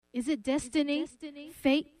Is it destiny,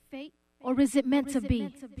 fate, or is it meant to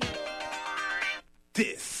be?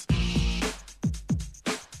 This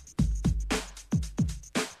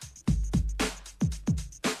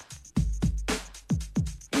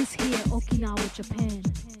Is here Okinawa, Japan.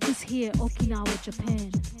 Is here Okinawa,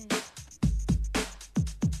 Japan.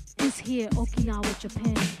 Is here Okinawa,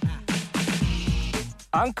 Japan.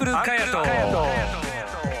 アンクルカヤと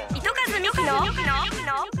糸数美希の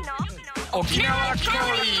沖縄キ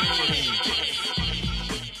ャリ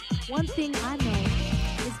One thing I know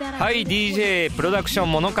is that はい DJ プロダクショ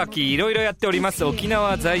ン物書きいろいろやっております沖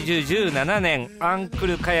縄在住17年アンク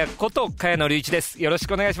ルカヤこと茅野隆一です。よろし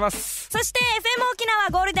くお願いします。そして FM 沖縄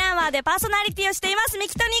ゴールデンアワーでパーソナリティをしていますミ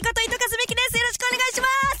キトニーこと糸数美希です。よろしくお願いしま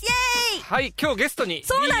す。イエーイ。はい、今日ゲストに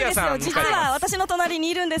そうなんですよ。実は私の隣に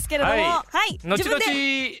いるんですけれども、はい、自分で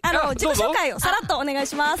自己紹介をさらっとお願い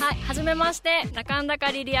します。はい、はじめまして中んだ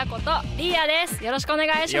かりりあことリーヤです。よろしくお願い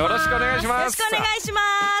します。よろしくお願いします。よろしくお願いしま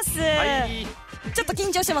す。はい、ちょっと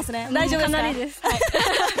緊張してますね。大丈夫ですか？かなりです。はい、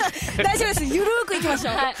大丈夫です。ゆるーくいきまし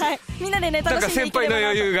ょう。はい、はい、みんなでね楽しんでいければなと。なんか先輩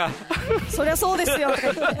の余裕が。そりゃそうですよ。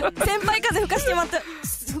先輩風吹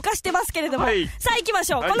かしてますけれども、はい、さあ行きま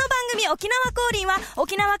しょう。はい、この番組沖縄降臨は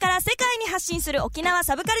沖縄から世界に発信する沖縄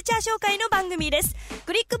サブカルチャー紹介の番組です。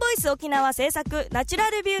クリックボイス沖縄制作ナチュラ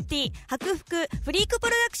ルビューティー博福フリークプ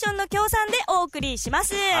ロダクションの協賛でお送りしま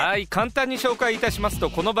す。はい、簡単に紹介いたしますと、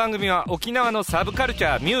この番組は沖縄のサブカルチ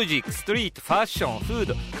ャー、ミュージック、ストリート、ファッション、フー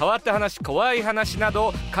ド、変わった話、怖い話な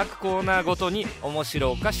ど各コーナーごとに面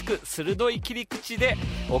白おかしく鋭い切り口で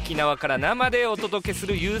沖縄から生でお届けす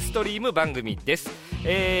るユーストリーム番組です。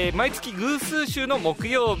毎月偶数週の木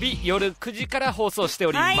曜日夜9時から放送して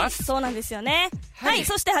おります。はい、そうなんですよね。はい、はい、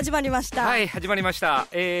そして始まりました。はい、始まりました。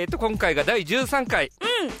今回が第13回。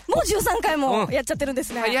もう13回もやっちゃってるんで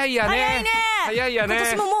すね。早いやね。早いね。早いやね。今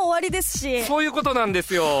年ももう終わりですし。そういうことなんで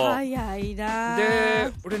すよ。早いな。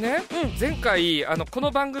で、俺ね、前回こ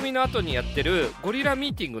の番組の後にやってるゴリラ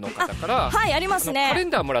ミーティングの方からはいありますね。カレン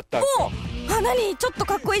ダーもらったんですよ。何ちょっと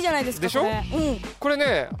かっこいいじゃないですか。でしょ？これ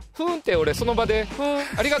ね、ふんって俺その場で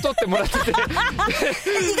ありがとうってもらってて意外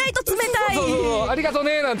と冷たい。そうありがとう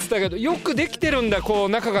ねなんつったけど、よくできてるんだ。こう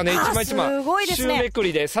中がね、一枚一枚すごいですね。シューめく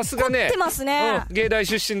りで、さすがね、凝ってますね。芸大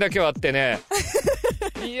出身だけはあってね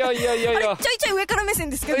いやちょいちょい上から目線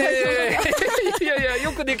ですけど、いや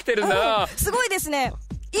よくできてるな。すごいですね。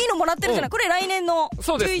いいのもらってるじゃない。これ来年の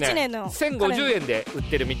11年の1050円で売っ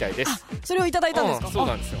てるみたいです。それをいただいたんですか？そう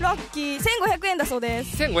なんですよ。ラッキー。1500円だそうで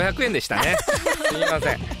す。1500円でしたね。すみま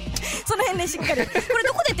せん。その辺でしっかり。これ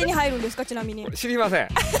どこで手に入るんですか？ちなみに知りません。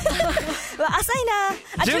浅い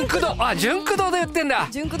な。純駆動。純駆動で売ってんだ。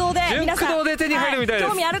純駆動で皆さん、純駆動で手に入るみたいで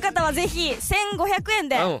す。興味ある方はぜひ1500円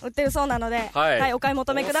で売ってるそうなので、はい、お買い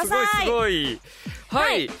求めください。すごい。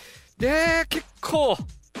はい。で、結構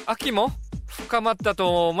秋も深まった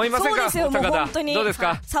と思いませんか？そうですよ。もう本当にどうです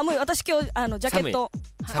か？寒い。私今日ジャケット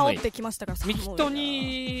羽織ってきましたから。ミキト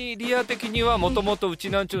ニリア的にはもともとうち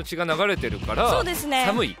なんちゅう血が流れてるから、そうですね。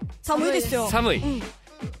寒いですよ。寒い。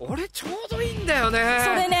俺ちょうどいいんだよね。そ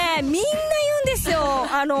れね、みんな言うんですよ。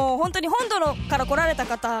本当に本土から来られた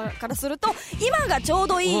方からすると今がちょう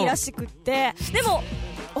どいいらしくって、でも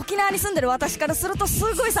沖縄に住んでる私からするとす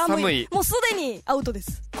ごい寒い。もうすでにアウトで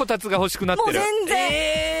す。こたつが欲しくなってる。もう全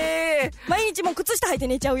然、毎日もう靴下履いて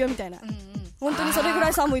寝ちゃうよみたいな。本当にそれぐら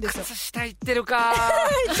い寒いですよ。靴下いってるか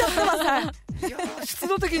いっちゃってます。いや湿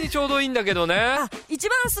度的にちょうどいいんだけどね。一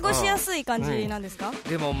番過ごしやすい感じなんですか？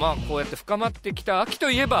でもまあこうやって深まってきた秋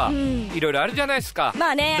といえばいろいろあるじゃないですか。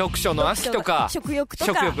まあね、読書の秋とか食欲と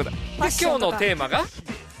か。今日のテーマが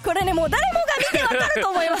これね、もう誰もが見てわかると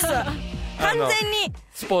思います。完全に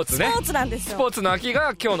スポーツね。スポーツなんですよ。スポーツの秋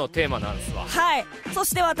が今日のテーマなんですわ。はい。そ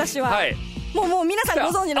して私は、はい、もう皆さん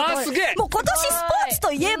ご存知の通り、すげえ。もう今年スポーツ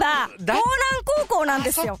といえば江南高校なん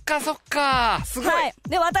ですよ。そっかすごい。はい。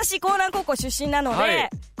で、私江南高校出身なので、はい、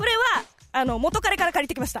これは元彼から借り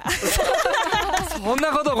てきました。そん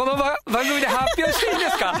なことこの番組で発表していいんで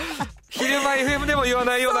すか？昼間 FM でも言わ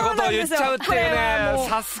ないようなことを言っちゃうっていうね。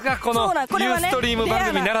さすがこのユーストリーム番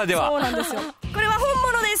組ならでは。そうなんですよ。これは本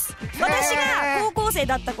物です。私が高校生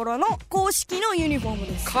だった頃の公式のユニフォーム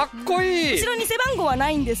です。かっこいい。後ろに背番号はな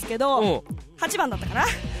いんですけど、8番だったかな。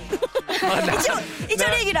一応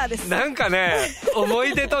レギュラーです。なんかね、思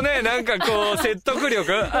い出とね、なんかこう説得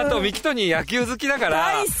力、あとミキトニー野球好きだか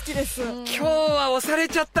ら大好きです。今日は押され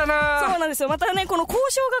ちゃったな。そうなんですよ。またね、この交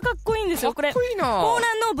渉がかっこいいんですよ。これかっこいいな。コーナー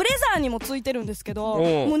のブレザーにもついてるんですけど、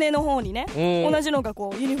胸の方にね、同じのが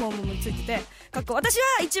こうユニフォームについててかっこいい。私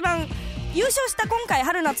は一番優勝した今回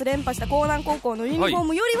春夏連覇した江南高校のユニフォー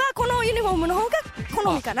ムよりはこのユニフォームの方が好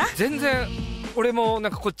みかな。全然俺もな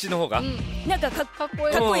んかこっちの方が、なんかかっこ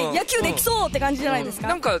いい、野球できそうって感じじゃないですか。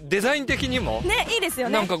なんかデザイン的にもね、いいですよ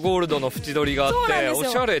ね。なんかゴールドの縁取りがあってお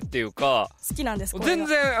しゃれっていうか、好きなんです。全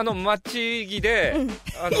然マッチ着で、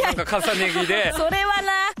なんか重ね着でそれは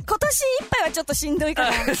な、今年いっぱいはちょっとしんどいか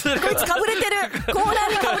らこいつかぶれてる、コーナ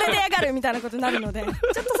ーにかぶれてやがるみたいなことになるので、ちょっと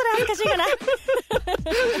それ恥ずかしいかな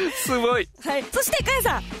すごい。はい。そしてかや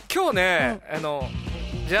さん、今日ね、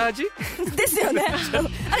ジャージですよね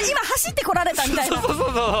あれ今走ってこられたみたいなそう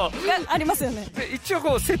がありますよね。で一応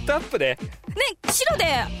こうセットアップでね、白で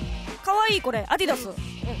可愛い、これアディダス、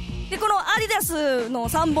でこのアディダスの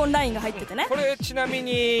3本ラインが入っててね、これちなみ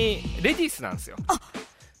にレディースなんですよ。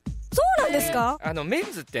そうなんですか。メ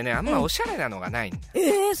ンズってね、あんまおしゃれなのがないんだ。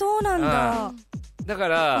そうなんだ。だか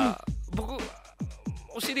ら、僕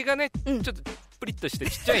お尻がね、ちょっとプリッとして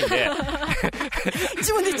ちっちゃいんで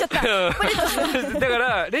自分で言っちゃったプリッとしてだか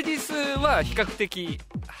らレディースは比較的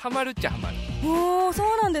ハマるっちゃハマる。そ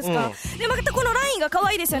うなんですか。でまたこのラインが可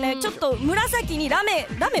愛いですよね。ちょっと紫にラメ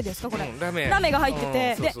ですかこれ、ラメが入って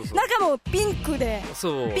て、で中もピンクで、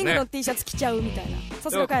ピンクの T シャツ着ちゃうみたいな。さ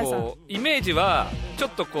すがかやさん。イメージはちょっ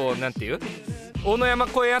とこうなんていう大野山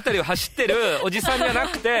公園あたりを走ってるおじさんじゃな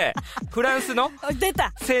くてフランスの出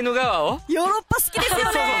たセーヌ川を、ヨーロッパ好きです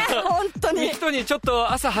よね本当に。人にちょっ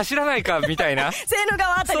と朝走らないかみたいなセーヌ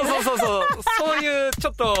川あたり、ね、そういうちょ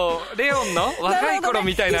っどレオンの若い頃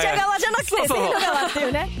みたいな、医者側じゃなくてセーヌ川ってい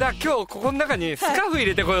うね。だから今日ここの中にスカーフ入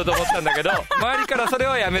れてこようと思ったんだけど、周りからそれ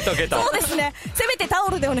はやめとけと。そうですね、せめてタオ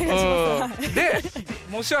ルでお願いします。で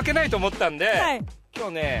申し訳ないと思ったんで、今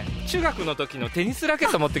日ね中学の時のテニスラケ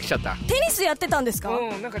ット持ってきちゃった。テニスやってたんですか。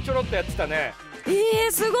なんかちょろっとやってたね。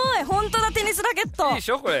すごい、本当だ、テニスラケットいいで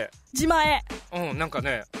しょこれ。自前。なんか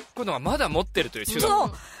ねこういうのがまだ持ってるという中学。そう、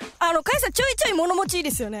かやさんちょいちょい物持ちいい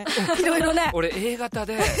ですよねいろいろね。俺 A 型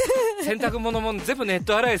で洗濯物も全部ネッ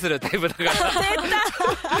ト洗いするタイプだからい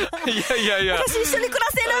や私一緒に暮ら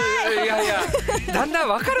せない。いやだんだん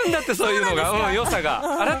分かるんだって、そういうのが良さ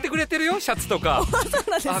が。洗ってくれてるよシャツとか。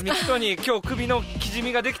ミキトに今日首のきじ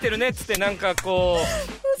みができてるねっつって、なんかこ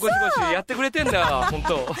うゴシゴシやってくれてんだ本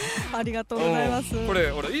当ありがとうございます。これ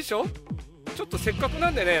いいでしょ。ちょっとせっかくな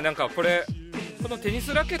んでね、なんかこのテニ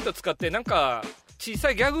スラケット使ってなんか小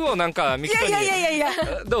さいギャグをなんかミキトに。いや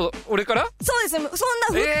どう、俺から。そうですね、そ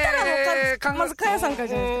んな振ったらもうまずかやさんから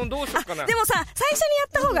じゃないですか。どうしようかな。でもさ、最初にや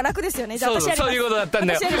った方が楽ですよね。じゃあ私やります。そういうことだったん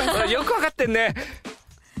だよよく分かってんね。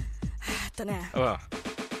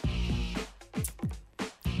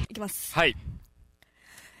いきます。はい。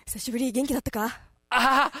久しぶり、元気だったか。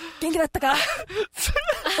元気だったか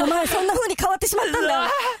お前そんな風に変わってしまったんだ。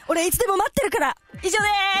俺いつでも待ってるから。以上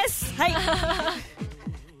です。はい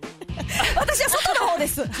私は外の方で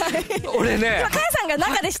す。俺ね、今かやさんが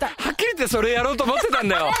中でした。はっきり言ってそれやろうと思ってたん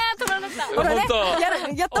だよ俺ね、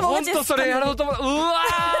やったもん勝ちです。本当それやろうと思って。う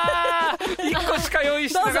わー1個しか用意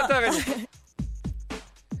してなかったのに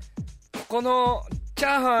ここのチ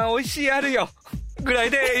ャーハン美味しいあるよぐらい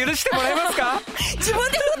で許してもらえますか自分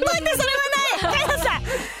で振っといてそれはない。かやさん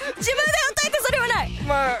自分で振っといてそれはない。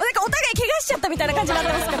なんかお互い怪我しちゃったみたいな感じになっ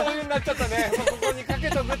てますからそういうになっちゃったね。ここにかけ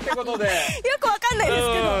とくってことでよくわかんないですけ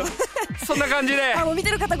どそんな感じでもう見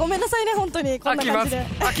てる方ごめんなさいね、本当にこんな感じで。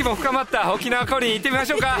秋も深まった沖縄降臨行ってみま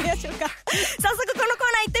しょうか早速このコーナ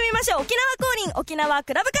ー行ってみましょう。沖縄降臨、沖縄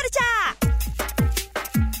クラブカルチャー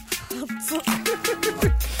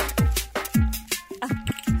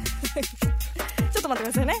ちょっと待っ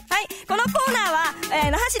てくださいね。はい、このコーナーは、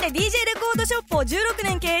那覇市で DJ レコードショップを16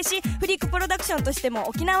年経営し、フリックプロダクションとしても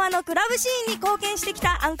沖縄のクラブシーンに貢献してき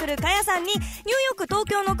たアンクルかやさんに、ニューヨーク東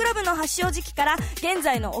京のクラブの発祥時期から現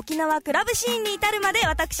在の沖縄クラブシーンに至るまで、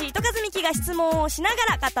私糸数美希が質問をしなが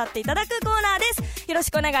ら語っていただくコーナーです。よろ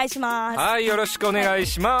しくお願いします。はい、よろしくお願い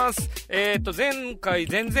します。前回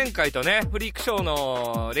前々回とね、フリークショー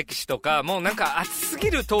の歴史とかもうなんか熱す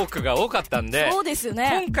ぎるトークが多かったんで、そうですよ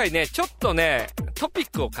ね。今回ねちょっとねトピッ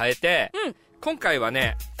クを変えて、今回は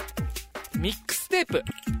ねミックステープ。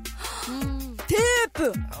テー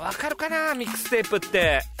プわかるかな。ミックステープっ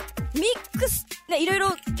てミックスね、いろい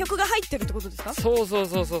ろ曲が入ってるってことですか。そう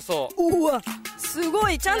うわすご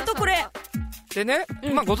い、ちゃんとこれでね、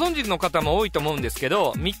ご存知の方も多いと思うんですけ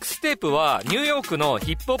ど、ミックステープはニューヨークの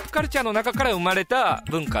ヒップホップカルチャーの中から生まれた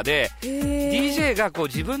文化で、DJ がこう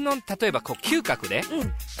自分の例えばこう嗅覚で、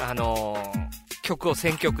曲を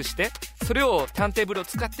選曲して、それをターンテーブルを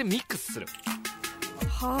使ってミックスする。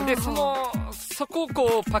でそこを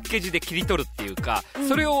こうパッケージで切り取るっていうか、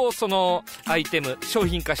それをそのアイテム商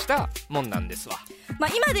品化したもんなんですわ。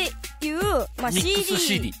今で言う、ミックス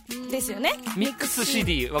CD ですよね。ミックス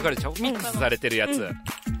CD わかるでしょ。ミックスされてるやつ、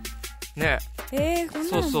ね。こん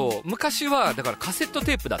なの。そう昔はだからカセット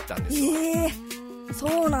テープだったんですよ。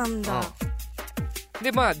そうなんだ。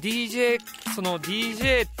でまあ DJ っ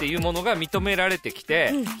ていうものが認められてき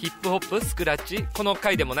て、ヒップホップスクラッチこの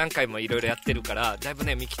回でも何回もいろいろやってるからだいぶ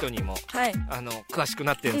ねミキトニーも、詳しく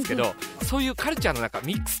なってるんですけど、そういうカルチャーの中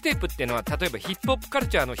ミックステープっていうのは例えばヒップホップカル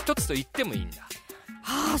チャーの一つと言ってもいいんだ。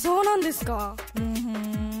そうなんですか。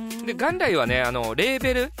で元来はねレー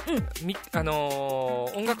ベル、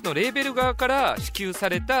音楽のレーベル側から支給さ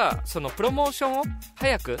れたそのプロモーションを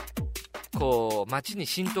早くこう街に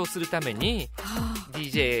浸透するために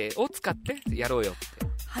DJ を使ってやろうよっ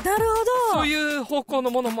て、なるほど、そういう方向の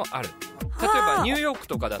ものもある。例えばニューヨーク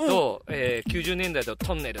とかだと、90年代だと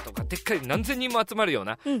トンネルとかでっかい何千人も集まるよう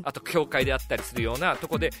な、あと教会であったりするようなと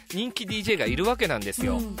こで人気 DJ がいるわけなんです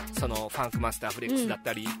よ、そのファンクマスターフレックスだっ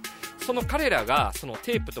たり、その彼らがその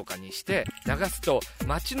テープとかにして流すと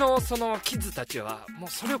街のそのキッズたちはもう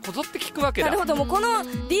それをこぞって聞くわけだ。なるほど、もうこの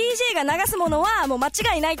DJ が流すものはもう間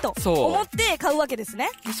違いないと思って買うわけですね。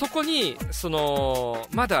そこにその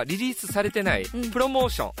まだリリースされてないプロモ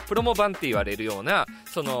ーション、プロモ版って言われるような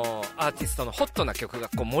そのアーティストのホットな曲が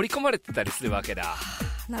こう盛り込まれてたりするわけだ。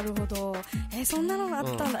なるほど。そんなのがあっ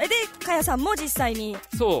たんだ。でかやさんも実際に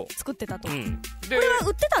作ってたと。でこれは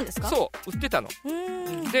売ってたんですか？そう売ってたの。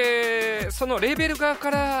でそのレーベル側か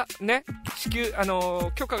らね支給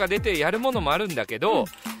許可が出てやるものもあるんだけど、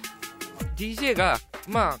DJ が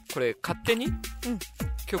まあこれ勝手に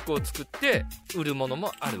曲を作って売るもの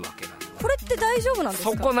もあるわけなんだ。これって大丈夫なんです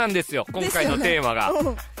か？そこなんですよ今回のテーマが。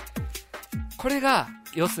これが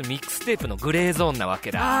要するにミックステープのグレーゾーンなわ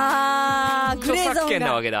けだ。グレーゾーンが著作権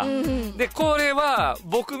なわけだ、でこれは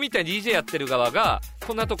僕みたいに DJ やってる側が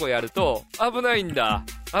こんなとこやると危ないんだ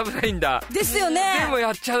ですよね。でも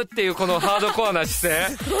やっちゃうっていうこのハードコアな姿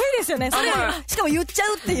勢すごいですよね。それしかも言っち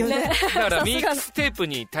ゃうっていうね。だからミックステープ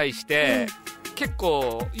に対して、結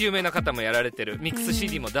構有名な方もやられてる、ミックス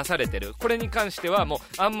CD も出されてる、これに関してはも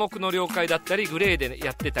う暗黙の了解だったりグレーで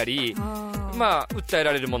やってたり、まあ訴え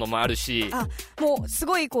られるものもあるし、もうす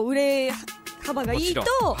ごいこう売れ幅がいいと、ち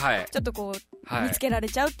ょっとこう見つけられ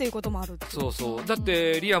ちゃうっていうこともある。そうだっ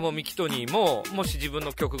てリアもミキトニーももし自分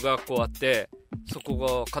の曲がこうあってそこが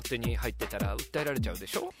勝手に入ってたら訴えられちゃうで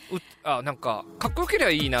しょ。なんかかっこよけれ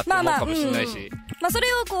ばいいなって思うかもしれないし、それ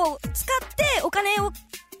をこう使ってお金を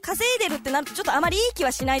稼いでるってなるとちょっとあまりいい気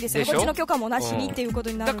はしないですよね。こっちの許可もなしにっていうこと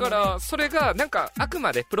になるので、だからそれがなんかあく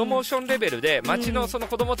までプロモーションレベルで街のその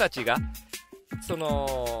子供たちがそ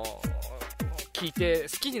の聞いて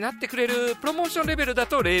好きになってくれるプロモーションレベルだ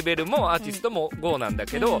とレーベルもアーティストも GO なんだ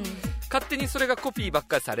けど、勝手にそれがコピーばっ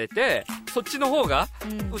かりされてそっちの方が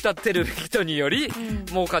歌ってる人により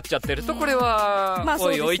儲かっちゃってると、これは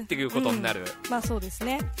おいおいっていうことになる。そうです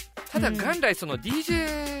ね。ただ元来その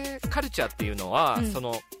DJ カルチャーっていうのは、そ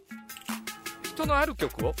の人のある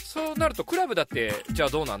曲をそうなるとクラブだってじゃあ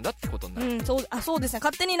どうなんだってことになる、そうですね。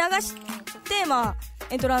勝手に流して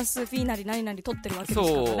エントランスフィーなり何々取ってるわけで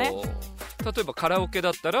すからね。例えばカラオケだ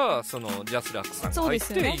ったらそのジャスラックさんが入っ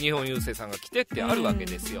て、日本郵政さんが来てってあるわけ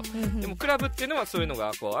ですよ、でもクラブっていうのはそういうの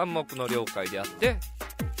がこう暗黙の了解であって、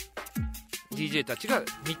DJ たちが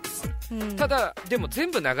ミックス、ただでも全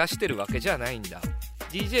部流してるわけじゃないんだ。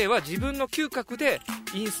 DJ は自分の嗅覚で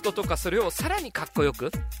インストとかそれをさらにかっこよ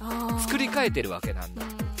く作り変えてるわけなんだ。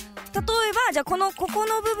例えばじゃあここ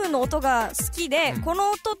の部分の音が好きで、この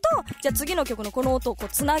音とじゃあ次の曲のこの音をこう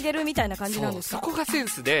つなげるみたいな感じなんですか？そこがセン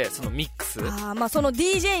スでそのミックス、その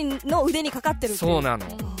DJ の腕にかかってるっていう。そうなの。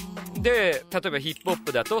で例えばヒップホッ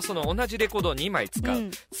プだとその同じレコードを2枚使う、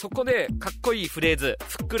そこでかっこいいフレーズ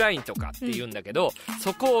フックラインとかって言うんだけど、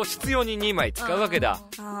そこを必要に2枚使うわけだ。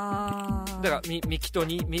だからミキト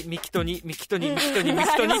ニって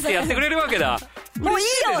やってくれるわけだ。もういい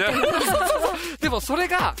よでもそれ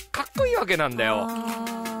がかっこいいわけなんだよ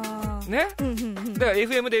ね。だから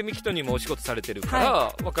FM でミキトニーもお仕事されてるか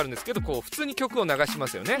ら分かるんですけど、こう普通に曲を流しま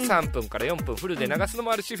すよね、3分から4分フルで流すの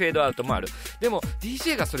もあるし、フェードアウトもある。でも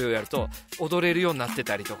DJ がそれをやると踊れるようになって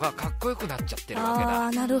たりとかかっこよくなっちゃってるわけ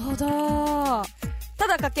だ。なるほど。た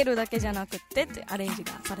だかけるだけじゃなくってアレンジ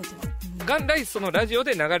がされてる。元来そのラジオ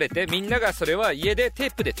で流れてみんながそれは家でテ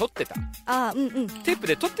ープで撮ってた。テープ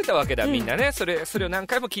で撮ってたわけだみんなね、それを何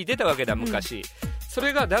回も聞いてたわけだ昔、そ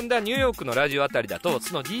れがだんだんニューヨークのラジオあたりだと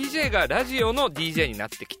その DJ がラジオの DJ になっ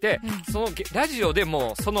てきて、そのラジオで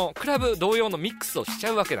もそのクラブ同様のミックスをしち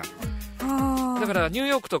ゃうわけだ。だからニュー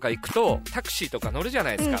ヨークとか行くとタクシーとか乗るじゃ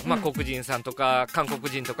ないですか、黒人さんとか韓国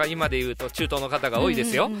人とか今でいうと中東の方が多いで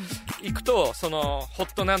すよ、行くとそのホ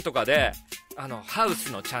ットなんとかでハウ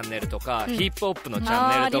スのチャンネルとか、ヒップホップのチ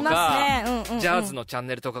ャンネルとか、ジャズのチャン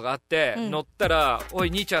ネルとかがあって、乗ったらお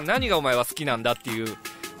い兄ちゃん何がお前は好きなんだっていう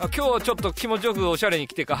今日ちょっと気持ちよくおしゃれに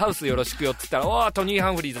来てかハウスよろしくよって言ったら、おートニー・ハ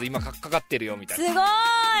ンフリーズ今かかってるよみたいな、すごー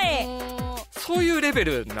い。そういうレベ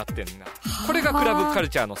ルになってんな。これがクラブカル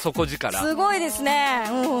チャーの底力。すごいですね。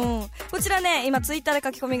こちらね、今ツイッターで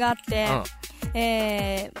書き込みがあっ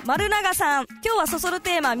て、丸長さん、今日はそそる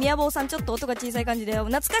テーマ、宮坊さんちょっと音が小さい感じで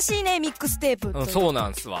懐かしいねミックステープ、そうな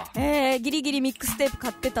んすわ。ギリギリミックステープ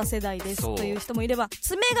買ってた世代ですという人もいれば、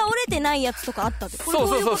爪が折れてないやつとかあったって、これど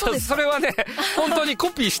ういうことですか？そうそれはね本当に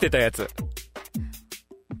コピーしてたやつ。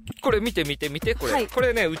これ見てこれ、はい、こ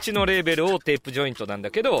れねうちのレーベルをテープジョイントなん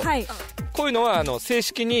だけど、はい、こういうのは正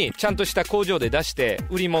式にちゃんとした工場で出して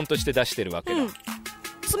売り物として出してるわけだ、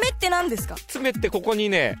爪って何ですか？爪ってここに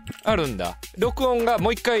ねあるんだ。録音が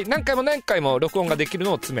もう一回何回も録音ができる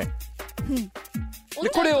のを爪、で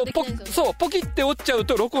これをポキって折っちゃう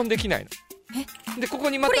と録音できないの。でこ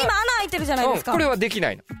こにまたこれ今穴開いてるじゃないですか、これはでき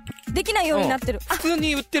ないの。できないようになってる、普通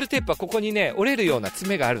に売ってるテープはここにね折れるような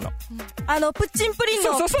爪があるの、プッチンプリン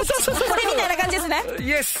のこれみたいな感じですね。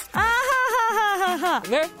イエス。は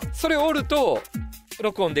ね、それ折ると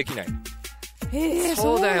録音できない。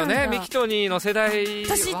そうだよね。ミキトニーの世代、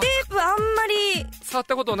私テープあんまり触っ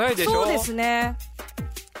たことないでしょ。そうですね、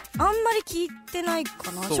あんまり聞いてない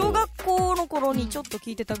かな。小学校の頃にちょっと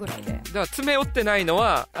聞いてたぐらいで、だから爪折ってないの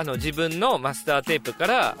は自分のマスターテープか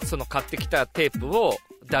らその買ってきたテープを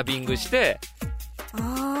ダビングして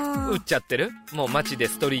売っちゃってる。もう街で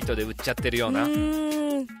ストリートで売っちゃってるような。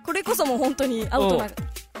これこそもう本当にア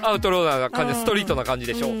ウトローな感じ、ストリートな感じ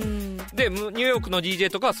でしょ。でニューヨークの DJ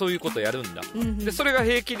とかはそういうことやるんだ、でそれが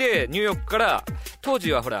平気でニューヨークから、当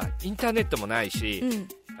時はほらインターネットもないし、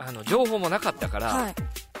情報もなかったから、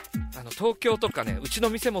東京とかね、うちの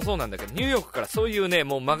店もそうなんだけど、ニューヨークからそういうね、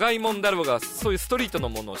もうまがいもんだろうがそういうストリートの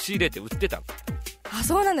ものを仕入れて売ってたの。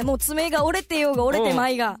そうなんだ。もう爪が折れてようが折れてま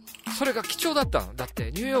いが、それが貴重だったの。だっ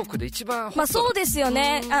てニューヨークで一番そうですよ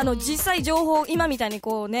ね。実際情報今みたいに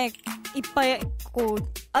こうねいっぱいこう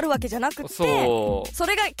あるわけじゃなくて、そ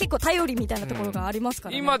れが結構頼りみたいなところがありますか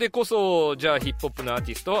らね、今でこそじゃあヒップホップのアー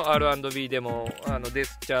ティスト R&B でもデ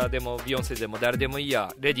スチャーでもビヨンセでも誰でもいいや、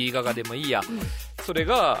レディー・ガガでもいいや、それ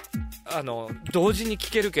が同時に聴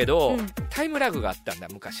けるけど、タイムラグがあったんだ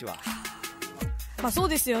昔は。そう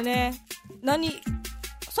ですよね。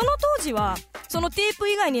その当時はそのテープ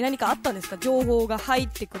以外に何かあったんですか？情報が入っ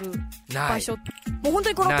てくる場所。もう本当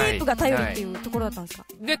にこのテープが頼りっていうところだったんですか？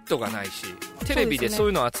ネットがないし、テレビでそうい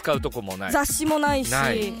うのを扱うとこもない、雑誌もないし、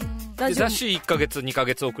雑誌1ヶ月2ヶ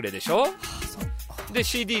月遅れでしょ。で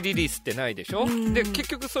CD リリースってないでしょ。で結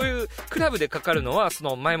局そういうクラブでかかるのは、そ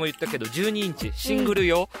の前も言ったけど12インチシングル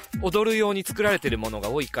用、踊る用に作られてるものが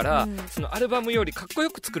多いから、そのアルバムよりかっこよ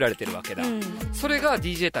く作られてるわけだ、それが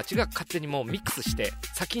DJ たちが勝手にもうミックスして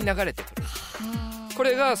先に流れてくる。こ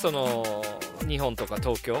れがその日本とか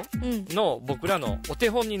東京の僕らのお手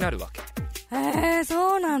本になるわけ。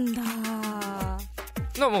そうなんだ。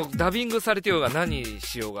もうダビングされてようが何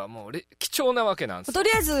しようがもう貴重なわけなんです。と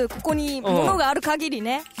りあえずここに物がある限り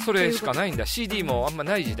ね、それしかないんだ。 CD もあんま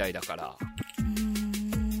ない時代だから。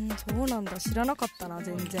そうなんだ。知らなかったな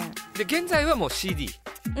全然。で現在はもう CD、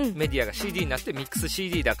メディアが CD になってミックス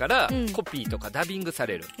CD だから、コピーとかダビングさ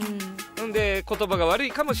れる、で言葉が悪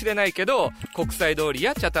いかもしれないけど、国際通り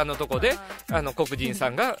や北谷のとこで黒人さ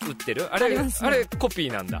んが売ってるあれコピ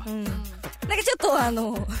ーなんだ、なんかちょっと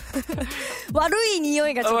悪い匂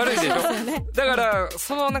いがちょっとしますよね。だから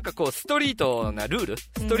そのなんかこうストリートなルール、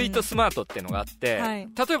ストリートスマートっていうのがあって、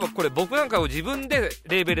例えばこれ僕なんかを自分で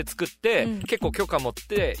レーベル作って、結構許可持っ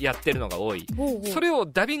てやってるのが多い。それを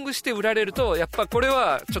ダビングして売られると、やっぱこれ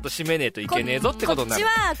はちょっと締めねえといけねえぞってことになる。こ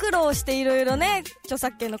っちは苦労していろいろね、著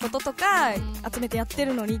作権のこととか集めてやって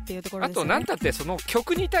るのにっていうところですよね。あとなんだってその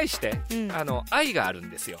曲に対して、愛があるん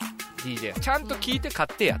ですよ。DJ ちゃんと聴いて買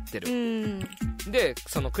ってやってる、で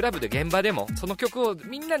そのクラブで現場でもその曲を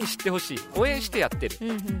みんなに知ってほしい、応援してやってる、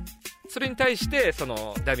それに対してそ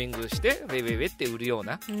のダビングしてウェイウェイウェイって売るよう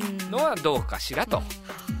なのはどうかしらと、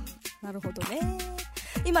なるほどね。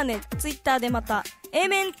今ねツイッターでまた A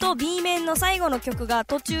面と B 面の最後の曲が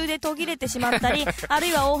途中で途切れてしまったりある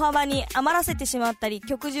いは大幅に余らせてしまったり、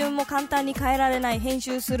曲順も簡単に変えられない、編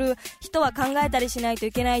集する人は考えたりしないと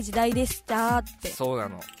いけない時代でしたって。そうな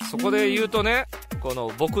の。そこで言うとね、こ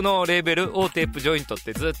の僕のレーベルオーテープジョイントっ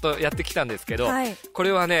てずっとやってきたんですけど、こ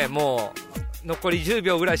れはねもう残り10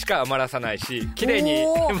秒ぐらいしか余らさないし、綺麗に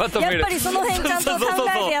まとめる。やっぱりその辺ちゃんと考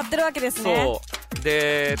えてやってるわけですね。そう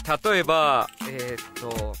で例えば、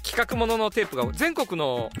企画もののテープが全国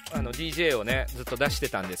のDJ をねずっと出して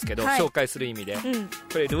たんですけど、紹介する意味で、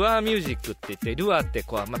これルアーミュージックって言って、ルアーって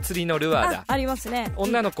こう、釣りのルアーだ、ありますね。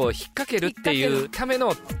女の子を引っ掛けるっていうため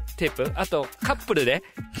のテープ、あとカップルで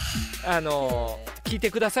聴聞いて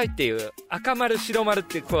くださいっていう赤丸白丸っ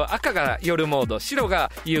てこう赤が夜モード白が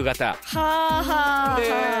夕方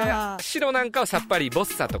で白なんかはさっぱりボッ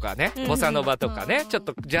サとかね、ボサノバとかね、ちょっ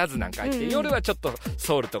とジャズなんか入って、夜はちょっと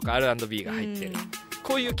ソウルとか R&B が入ってる、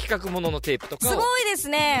こういう企画もののテープとかをすごいです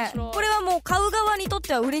ね。これはもう買う側にとっ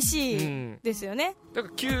ては嬉しいですよね。だか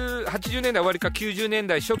ら80年代終わりか90年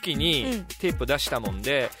代初期にテープ出したもん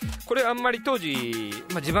で、これあんまり当時、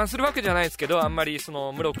自慢するわけじゃないですけど、あんまりそ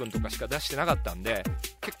のムロ君とかしか出してなかったんで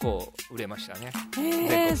結構売れましたね。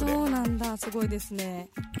そうなんだ、すごいですね。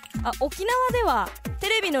沖縄ではテ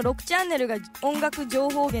レビの6チャンネルが音楽情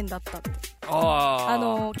報源だったって。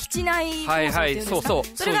基地内放送っていうんですか、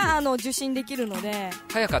それが受信できるので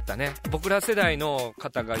早かったね。僕ら世代の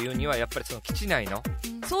方が言うにはやっぱりその基地内の、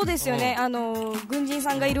そうですよね、軍人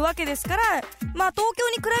さんがいるわけですから、東京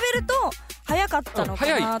に比べると早かったのか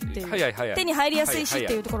なっていう、手に入りやすいしっ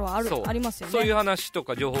ていうところはありますよね。そういう話と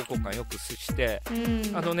か情報交換よくして、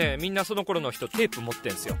みんなその頃の人テープ持って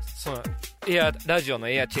んですよ。そのラジオの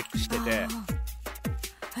エアチェックしてて、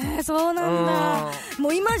そうなんだ。も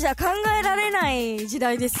う今じゃ考えられない時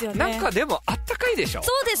代ですよね。なんかでもあったかいでしょ。そ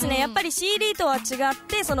うですね、やっぱり CD とは違っ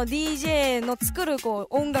てその DJ の作るこ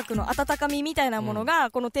う音楽の温かみみたいなもの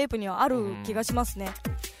がこのテープにはある気がしますね。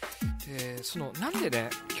なんでね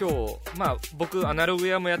今日、僕アナログ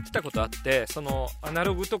屋もやってたことあって、そのアナ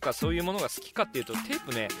ログとかそういうものが好きかっていうと、テー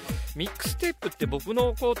プね、ミックステープって僕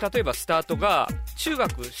のこう例えばスタートが小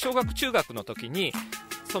学中学の時に、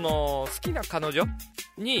その好きな彼女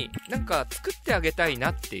になんか作ってあげたい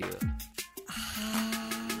なっていう。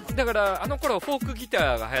だからあの頃フォークギ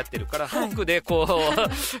ターが流行ってるから、フォークでこ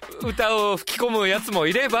う歌を吹き込むやつも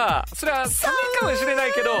いれば、それは寒いかもしれな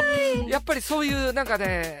いけど、やっぱりそういうなんか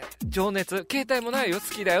ね情熱、携帯もないよ、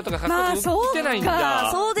好きだよとかかっこ売ってないん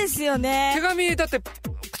だ。そうですよね。手紙だって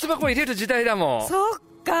靴箱に入れる時代だもん。そっ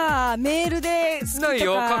か、メールで好きとかない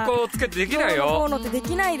よ、加工つけてできないよ。こうのってで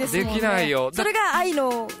きないですもんね。できないよ。それが愛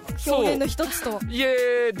の表現の一つと。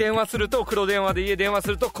家電話すると、黒電話で家電話す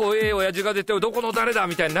ると、怖え親父が出てどこの誰だ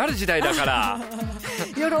みたいになる時代だから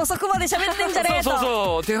夜遅くまで喋ってんじゃねえと。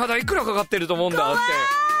そう電話代いくらかかってると思うんだって。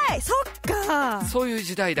怖い。そっか、そういう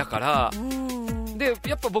時代だから。で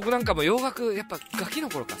やっぱ僕なんかも洋楽、やっぱガキの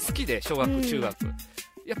頃から好きで、小学中学、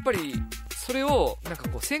やっぱりそれをなんか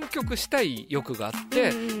こう選曲したい欲があっ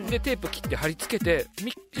て、でテープ切って貼り付けて、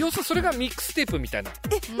要するにそれがミックステープみたいな。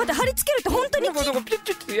待って、貼り付けるって本当になんかピュッ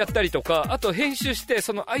ピュッてやったりとか、あと編集して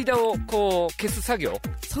その間をこう消す作業、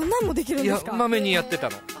そんなんもできるんですか。まめにやってた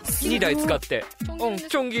の。2台使って、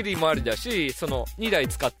ちょん切りもありだし、その2台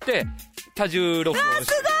使って多重録音して。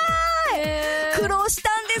すごい、苦労した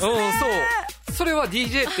んですね。それは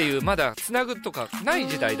DJ っていうまだつなぐとかない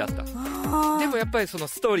時代だった。でもやっぱりその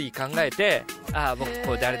ストーリー考えて、僕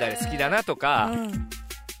こう誰々好きだなとか、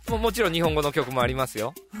もちろん日本語の曲もあります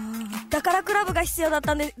よ。だからクラブが必要だっ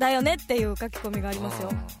たんだよねっていう書き込みがあります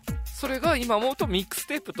よ。それが今思うとミックス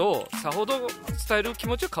テープとさほど伝える気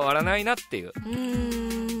持ちは変わらないなっていう。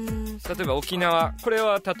例えば沖縄、これ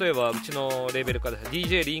は例えばうちのレーベルから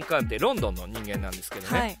DJ リンカーンってロンドンの人間なんですけど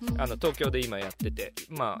ね、東京で今やってて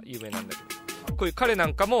有名なんだけど、こういう彼な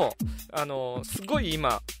んかもすごい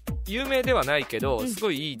今有名ではないけどすご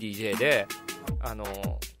いいい DJ で、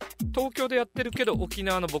東京でやってるけど沖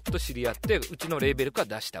縄の僕と知り合ってうちのレーベルか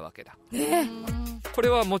ら出したわけだ。これ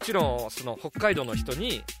はもちろんその北海道の人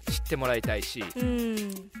に知ってもらいたいし、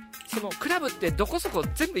そのクラブってどこそこ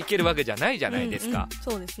全部行けるわけじゃないじゃないですか。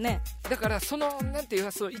そうですね。だからそのなんていう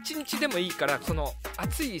か、その1日でもいいからその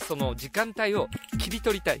暑いその時間帯を切り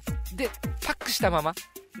取りたい。でパックしたまま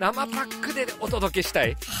生パックでお届けした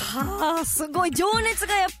い。すごい情熱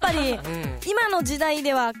がやっぱり、今の時代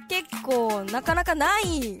では結構なかなかな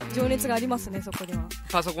い情熱がありますね。そこでは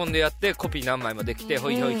パソコンでやってコピー何枚もできて、ほ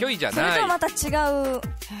いほいほいじゃない。それとはまた違う。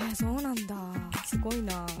そうなんだ、すごい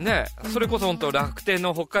なね。それこそ本当楽天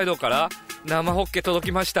の北海道から生ホッケ届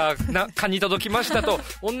きましたカニ届きましたと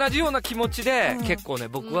同じような気持ちで、結構ね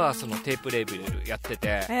僕はそのテープレーベルやって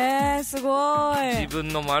て、すごい。自分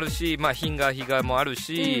のもあるし、ヒンガーヒガーもある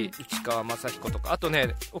し、内川雅彦とか、あと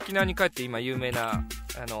ね沖縄に帰って今有名な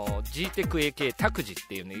GTEC-AK 拓司っ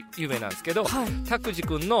ていうね有名なんですけど、拓司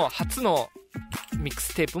くんの初のミック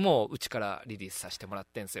ステープもうちからリリースさせてもらっ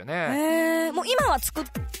てんですよね。もう今は作っ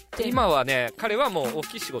て今はね彼はもう大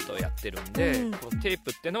きい仕事をやってるんで、このテー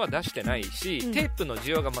プってのは出してないし、テープの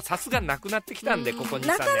需要がさすがなくなってきたんで、ここ2、3年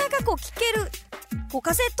なかなかこう聴ける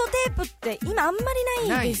カセットテープって今あんまり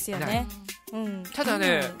ないですよね。ただ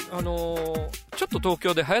ね、ちょっと東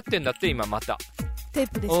京で流行ってんだって今またテ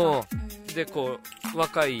ープですか。でこう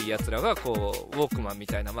若いやつらがこうウォークマンみ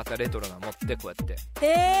たいなまたレトロな持ってこうやって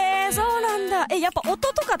そうなんだ。やっぱ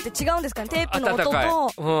音とかって違うんですかね、テープの音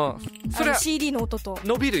と、それは CD の音と。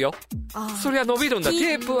伸びるよ。それは伸びるんだ。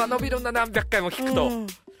テープは伸びるんだ、何百回も聞くと、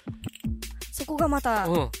そこがまた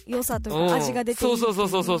良さというか味が出ていい。そう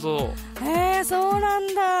そうな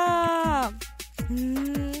んだ。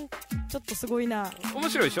ちょっとすごいな。面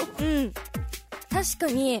白いでしょ。確か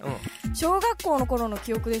に小学校の頃の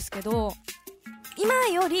記憶ですけど、今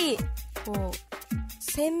よりこう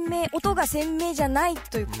鮮明、音が鮮明じゃない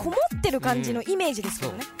というこもってる感じのイメージですけ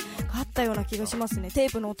どね、あったような気がしますね、テ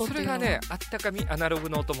ープの音っていうのは。それがね、あったかみアナログ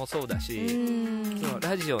の音もそうだし、その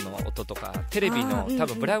ラジオの音とかテレビの多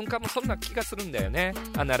分ブラウン管もそんな気がするんだよね、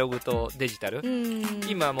アナログとデジタル。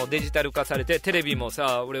今もうデジタル化されて、テレビも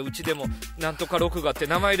さ、俺うちでもなんとか録画って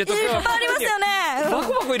名前入れとけばありますよね、バ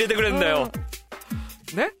コバコ入れてくれるんだよ、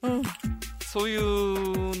ね、そうい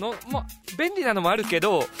うの、便利なのもあるけ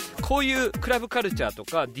ど、こういうクラブカルチャーと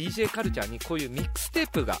か DJ カルチャーにこういうミックステー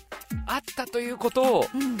プがあったということを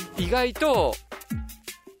意外と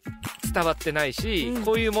伝わってないし、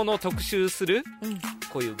こういうものを特集する、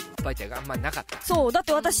こういう媒体があんまりなかった。そうだっ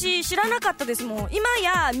て私知らなかったですもん。今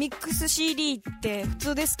やミックス CD って普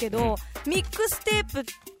通ですけど、ミックステー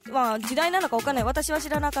プは時代なのか分かんない、私は知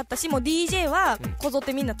らなかったし、もう DJ はこぞっ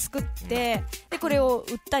てみんな作って、でこれを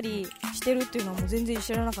売ったりしてるっていうのはもう全然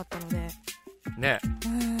知らなかったのでね。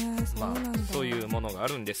そういうものがあ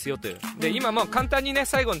るんですよという。で今簡単にね、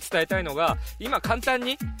最後に伝えたいのが、今簡単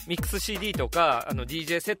にミックス CD とか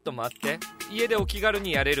DJ セットもあって家でお気軽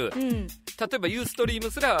にやれる、例えばユーストリーム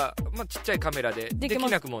すら、ちっちゃいカメラででき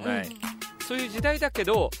なくもない、そういう時代だけ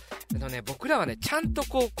ど、僕らはね、ちゃんと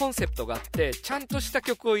こうコンセプトがあって、ちゃんとした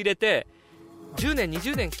曲を入れて10年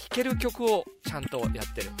20年聴ける曲をちゃんとや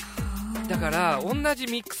ってる。だから同じ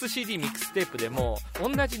ミックス CD ミックステープでも同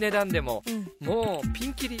じ値段でも、もうピ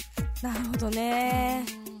ンキリ。なるほどね。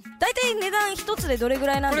だいたい値段一つでどれぐ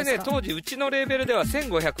らいなんですか？これね、当時うちのレーベルでは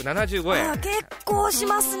1575円。結構し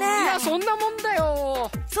ますね。いや、そんなもんだよ。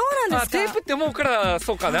そうなんですか。テープって思うから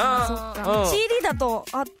そうかな。そっか、CD だと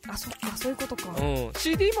そっか、そういうことか。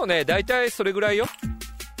CD もね、だいたいそれぐらいよ、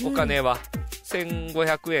お金は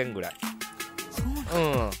1500円ぐらい。そう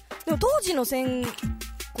なんだ。でも当時の1500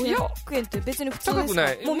円って別に普通ですか？高く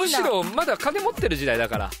ない。むしろまだ金持ってる時代だ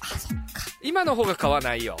から。そっか。今の方が買わ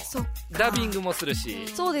ないよ。ダビングもするし。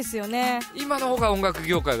そうですよね。今の方が音楽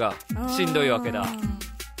業界がしんどいわけだ。そっ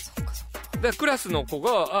かそっか。でクラスの子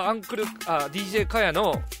がDJ カヤ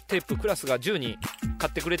のテープクラスが10人買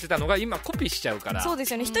ってくれてたのが今コピーしちゃうから。そうで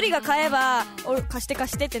すよね。一人が買えば貸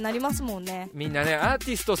してってなりますもんね。みんなね、アー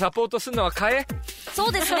ティストをサポートするのは買え。そ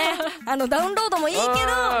うですね。ダウンロードもいいけど、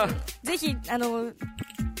ぜひ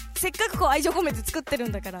せっかくこう愛情込めて作ってる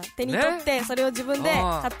んだから手に取って、それを自分で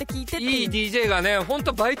買って聴いてっていう。いい DJ がね、本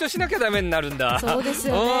当バイトしなきゃダメになるんだ。そうです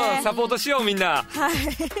よね。サポートしようみんな。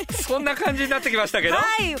そんな感じになってきましたけど。は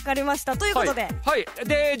い、わかりました。ということで、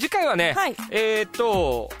で次回はね、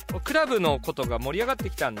クラブのことが盛り上がっ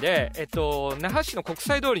てきたんで、那覇市の国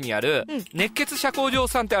際通りにある熱血社交場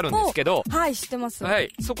さんってあるんですけど、はい、知ってます。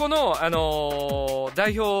そこの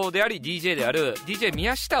代表であり DJ である DJ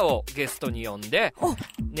宮下をゲストに呼んで、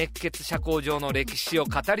熱血社交場の歴史を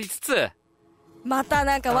語りつつ、また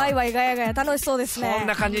なんかワイワイガヤガヤ楽しそうですね。そん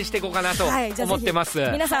な感じにしていこうかなと思ってます。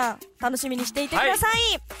皆さん楽しみにしていてください。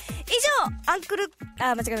以上間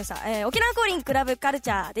違えました、沖縄降臨クラブカル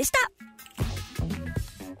チャーでした。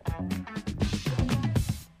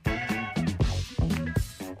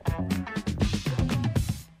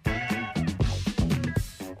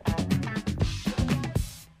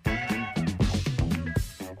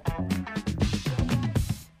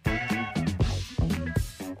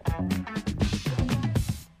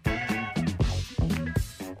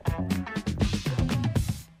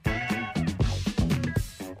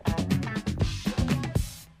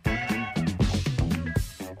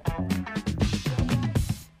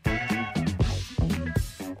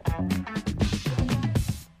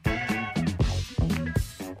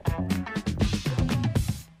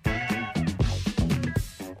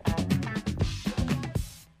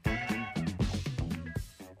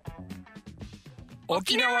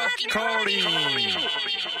沖縄降臨。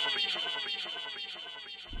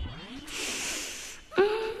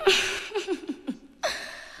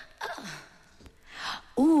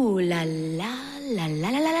Ooh la la la la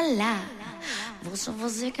la la la la. Você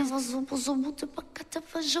fazer que vazou, pousou muito pra cá, te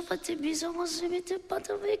fazou pra te bicho, você me te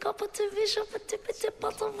pata, me capa te bicho, pra te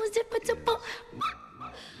pata, você pra te pata.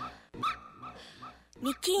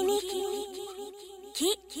 ニキニ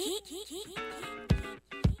キ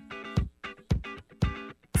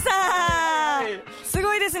さす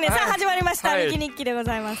ごいですね、さあ始まりました、ミキ日記でご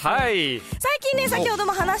ざいます。最近ね、先ほど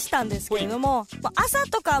も話したんですけれども、朝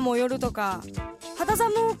とかも夜とか肌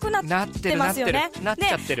寒くなってますよね。なっち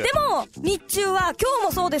ゃってる。でも日中は今日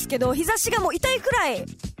もそうですけど、日差しがもう痛いくらい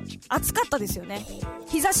暑かったですよね。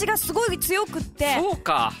日差しがすごい強くって。そう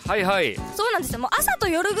か、はいはい、そうなんですよ。もう朝と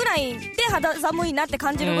夜ぐらいで肌寒いなって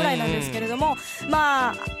感じるぐらいなんですけれども、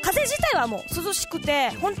まあ風自体はもう涼しくて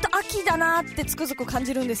本当秋だなってつくづく感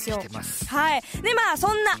じるんですよ。はい。でまあ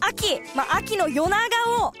そんな秋、秋の夜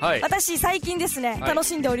長を、私最近ですね、楽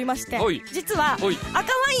しんでおりまして、実は赤ワ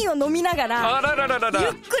インを飲みながらゆ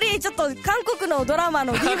っくりちょっと韓国のドラマ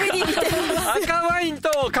の DVD 見てるんです赤ワイン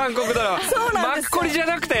と韓国ドラマ。そうなんですよ。マッコリじゃ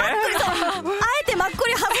なくて、あえてマッコ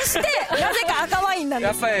リ外してなぜか赤ワインなん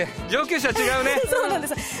です。やっぱり上級者違うね。そうなんで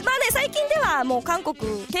す。まあね、最近ではもう韓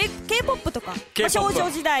国 K-POP とか、少女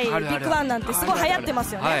時代ビッグバンなんてすごい流行ってま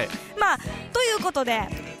すよね。まあということで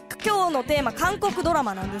今日のテーマ韓国ドラ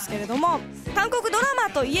マなんですけれども、韓国ドラ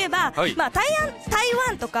マといえば、台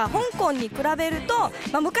湾とか香港に比べると、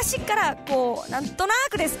昔からこうなんとな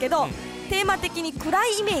くですけど、テーマ的に暗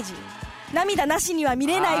いイメージ、涙なしには見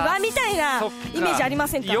れないわみたいなイメージありま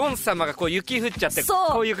せんか。ヨン様がこう雪降っちゃって、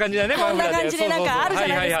こういう感じだね。こんな感じでなんかあるじゃ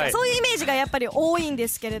ないですか。そういうイメージがやっぱり多いんで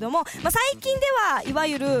すけれども、最近ではいわ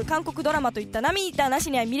ゆる韓国ドラマといった涙なし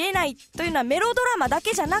には見れないというのはメロドラマだ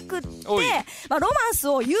けじゃなくって、ロマンス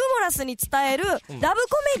をユーモラスに伝えるラブコ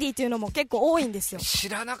メディというのも結構多いんですよ。知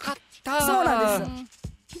らなかった。そうなんです。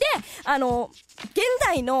で、現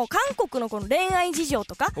代の韓国のこの恋愛事情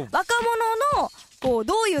とか若者のこう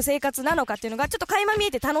どういう生活なのかっていうのがちょっと垣間見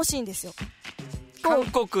えて楽しいんですよ。韓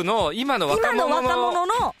国の今の若者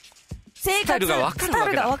の生活スタイルが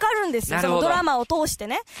分かるんですよ。そのドラマを通して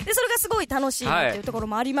ね。でそれがすごい楽しいっていうところ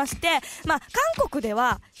もありまして、韓国で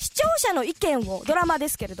は視聴者の意見を、ドラマで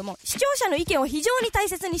すけれども視聴者の意見を非常に大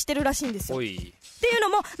切にしてるらしいんですよ。っていうの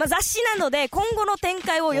も、雑誌なので今後の展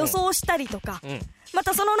開を予想したりとか、ま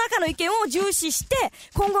たその中の意見を重視して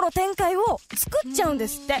今後の展開を作っちゃうんで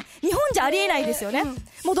すって。日本じゃありえないですよね。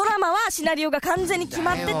もうドラマはシナリオが完全に決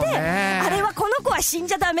まってて、あれはこの子は死ん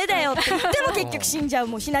じゃダメだよって言っても結局死んじゃう、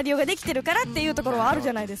もうシナリオができてるからっていうところはあるじ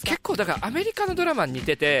ゃないですか。結構だからアメリカのドラマに似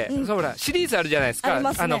てて、ほらシリーズあるじゃないですか。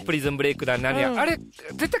プリズンブレイクだ何や、あれ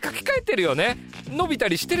絶対書き換えてるよね。伸びた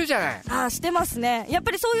りしてるじゃない。してますね。やっ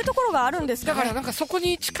ぱりそういうところがあるんですかね。だからなんかそこ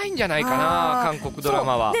に近いんじゃないかな、韓国ドラ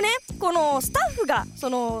マは。でね、このスタッフが、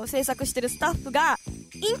その制作してるスタッフが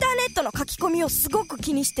インターネットの書き込みをすごく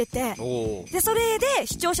気にしてて、でそれで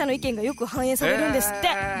視聴者の意見がよく反映されるんですって。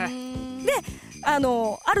である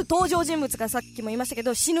登場人物がさっきも言いましたけ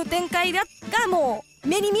ど、死ぬ展開がもう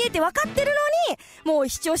目に見えて分かってるのに、もう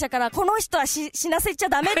視聴者からこの人は死なせちゃ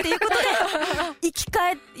ダメっていうことで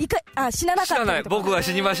死ななかったりとか、僕は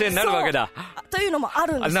死にませんなるわけだというのもあ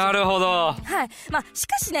るんですよ。なるほど。し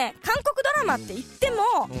かしね、韓国ドラマって言って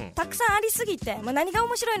も、たくさんありすぎて、何が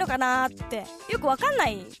面白いのかなってよく分かんな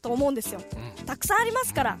いと思うんですよ。たくさんありま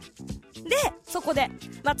すから。でそこで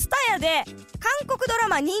TSUTAYAで韓国ドラ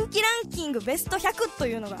マ人気ランキングベスト100と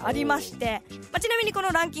いうのがありまして、ちなみにこ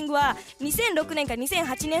のランキングは2006年から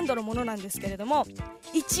2008年度のものなんですけれども、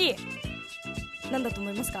1位なんだと思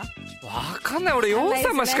いますか？わかんない。俺ヨン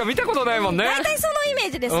様しか見たことないもんね。大体そのイメ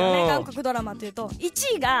ージですよね、韓国ドラマというと。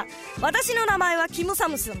1位が私の名前はキムサ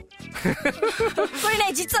ムスンこれ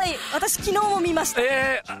ね、実は私昨日も見まし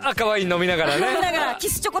た。赤ワイン飲みながらね、飲みながらキ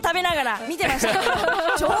スチョコ食べながら見てました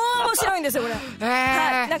超面白いんですよこれ。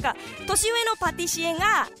なんか年上のパティシエ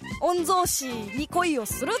が御曹司に恋を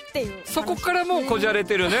するっていう、そこからもうこじゃれ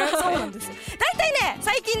てるね。そうなんですよ。大体ね、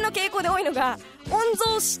最近の傾向で多いのが御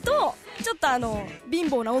曹司とちょっと貧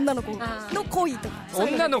乏な女の子の恋とか、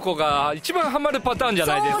女の子が一番ハマるパターンじゃ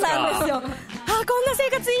ないですか。そうなんですよ。こんな生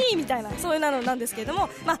活いいみたいな、そういうのなんですけれども、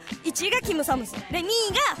1位がキムサムスンで、2位が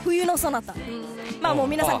冬のソナタ。もう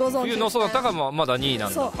皆さんご存知、冬のソナタがまだ2位な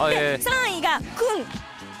んだ。で3位がク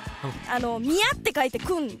ン、宮って書いて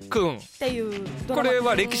クンっていうドラマ。これ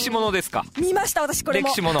は歴史ものですか？見ました、私これも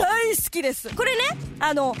歴史もの大好きです。これね、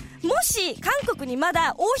もし韓国にま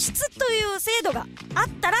だ王室という制度があっ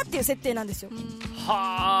たらっていう設定なんですよ。現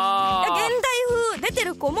代風、出て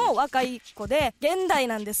る子も若い子で現代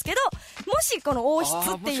なんですけど、もしこの王室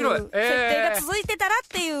っていう設定が続いてたらっ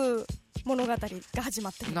ていう物語が始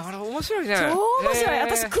まってる。なるほど、面白いね。超面白い。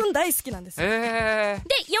私クン大好きなんですよ。で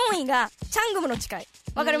4位がチャングムの誓い。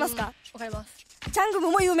わかりますか？わかります。チャング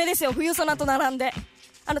ムも有名ですよ、冬ソナと並んで。チ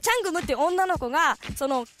ャングムっていう女の子がそ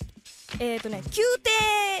の宮廷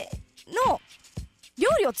の料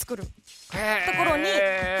理を作るころに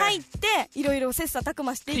入っていろいろ切磋琢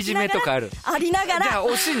磨していきながら、いじめとかありながら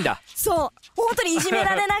惜しいんだ。そう本当にいじめ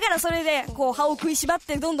られながらそれでこう歯を食いしばっ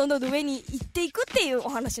てどんどん上に行っていくっていうお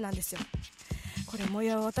話なんですよ。これも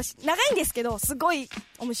私長いんですけどすごい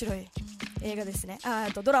面白い映画ですね。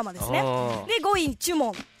ドラマですね。で5位チュモ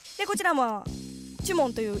ンで、こちらもチュモ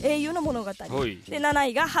ンという英雄の物語で、7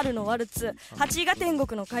位が春のワルツ、8位が天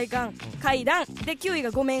国の階段で、9位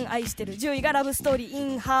がごめん愛してる、10位がラブストーリー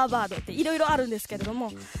インハーバードっていろいろあるんですけれど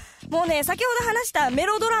も、もうね先ほど話したメ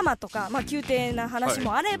ロドラマとか、宮廷な話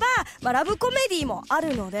もあれば、ラブコメディもあ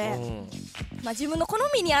るので、自分の好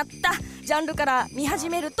みに合ったジャンルから見始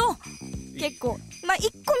めると結構、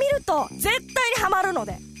1個見ると絶対にハマるの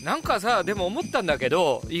で。なんかさ、でも思ったんだけ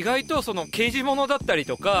ど、意外とその刑事物だったり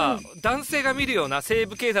とか、男性が見るような西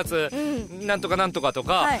部警察、なんとかなんとかと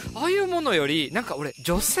か、ああいうものよりなんか俺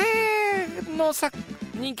女性の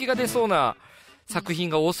人気が出そうな作品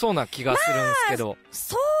が多そうな気がするんですけど、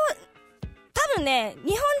そう多分ね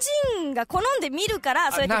日本人が好んで見るか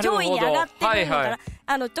らそうやって上位に上がってくるのかな。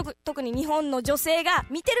特に日本の女性が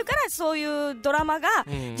見てるからそういうドラマが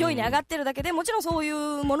上位に上がってるだけで、もちろんそうい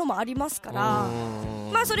うものもありますから、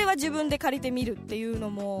それは自分で借りてみるっていうの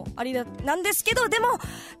もありなんですけど、でも男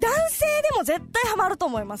性でも絶対ハマると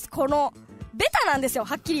思います。このベタなんですよ、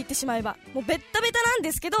はっきり言ってしまえばもうベッタベタなん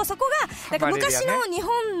ですけど、そこがなんか昔の日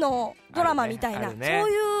本のドラマみたいな、そう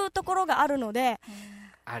いうところがあるので、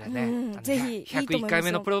あれね、ぜひいいと思いますよ。101回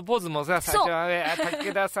目のプロポーズもさ、最初は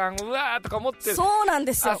武田さんうわーとか思ってそうなん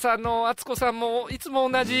ですよ。朝の敦子さんもいつも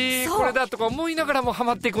同じこれだとか思いながらもハ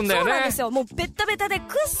マっていくんだよね。そうなんですよ。もうベッタベタでくっ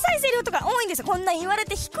さいセリフとか多いんですよ。こんなん言われ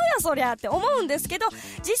て引くよそりゃって思うんですけど、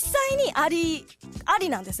実際にあり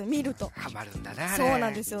なんですよ。見るとハマるんだね。そうな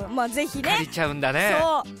んですよ。ぜひね借りちゃうんだね。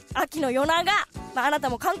そう秋の夜長、あなた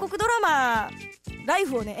も韓国ドラマライ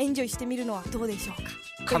フをねエンジョイしてみるのはどうでしょうか。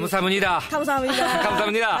カムサムニダカムサムニダカムサ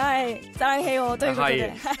ムニダ、はいサランヘヨということ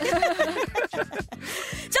で、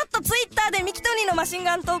ちょっとツイッターでミキトニーのマシン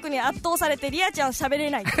ガントークに圧倒されてリアちゃん喋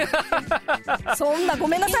れないそんなご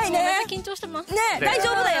めんなさいね。緊張してますね。大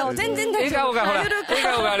丈夫だよ、全然大丈夫。笑顔がほら笑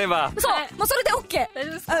顔があればそうもうそれで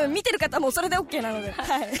OK、見てる方もそれで OK なので、はい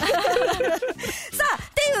さあっ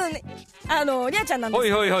ていうねリアちゃんなんですけ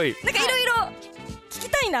ど、なんかいろいろ聞き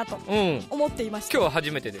たいなと思っていました。今日は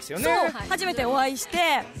初めてですよね。そう、初めてお会いして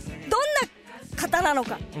どんな方なの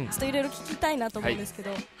か、ちょっといろいろ聞きたいなと思うんですけど、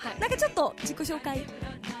なんかちょっと自己紹介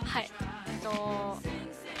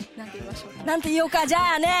なんて言いましょうか。なんて言おうか。じ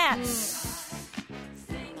ゃあね、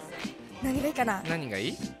何がいいかな。何がい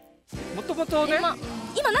い？もともとね、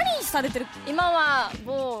今何されてる？今は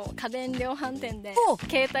某家電量販店で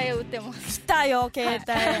携帯を売ってます。来たよ携帯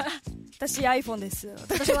私 iPhone です。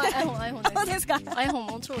私は iPhone です。そうですか。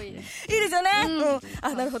 iPhone も超いいです。いいですよね。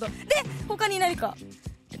なるほど。で他に何か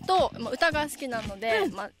歌が好きなので、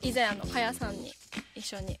以前かやさんに一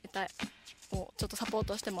緒に歌をちょっとサポー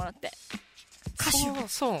トしてもらって、歌手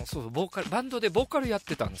そうボーカルバンドでボーカルやっ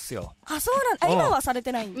てたんですよ。そうなん今はされ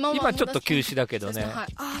てない？今ちょっと休止だけどね。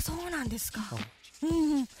そうなんですか。今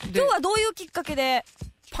日はどういうきっかけで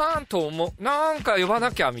パーンとなんか呼ば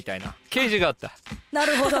なきゃみたいな刑事があった。な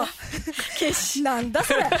るほど刑事なんだ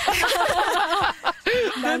それ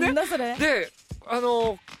なんだそれで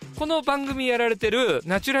この番組やられてる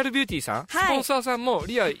ナチュラルビューティーさん、スポンサーさんも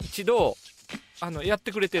リア一度やっ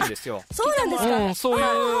てくれてるんですよ。そうなんですか。そうい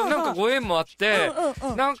うなんかご縁もあって、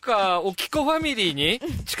なんかおきこファミリーに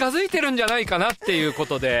近づいてるんじゃないかなっていうこ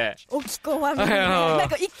とでおきこファミリー、なん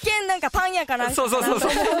か一見なんかパン屋かなんかかなと思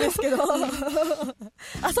うんですけどそうな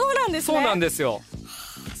んですね。そうなんですよ。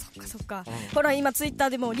そっか、ほら今ツイッター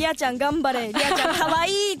でもリアちゃん頑張れ、リアちゃん可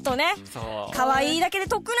愛いとね、可愛いだけで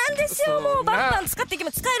得なんですよ。もうバンバン使っていき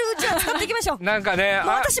ましょう。使えるうちは使っていきましょう。なんかね、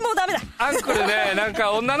もう私もうダメだ。アンクルね、なん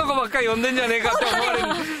か女の子ばっかり呼んでんじゃねえかって思われる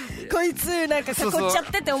こいつなんか囲っちゃっ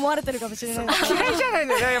てって思われてるかもしれない。嫌いじゃないん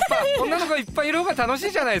だよね。やっぱ女の子いっぱいいる方が楽し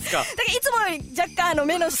いじゃないですか。だからいつもより若干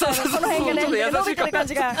目の下のこの辺がね伸びてる感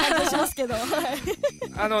じがしますけど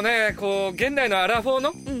こう現代のアラフォー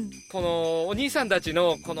のこのお兄さんたち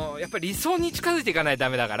のこのやっぱり理想に近づいていかないとダ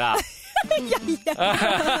メだからいやよ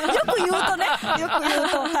く言うとね、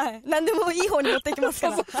何でもいい方に持っていきますか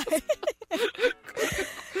ら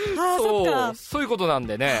そっか、そういうことなん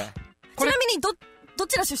でね。ちなみにど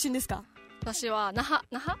ちら出身ですか？私は那覇。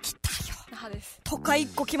来たよ。那覇です。都会っ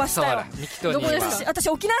子来ましたよ。どこですか？私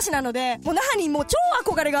沖縄市なので、もう那覇にもう超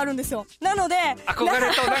憧れがあるんですよ。なので憧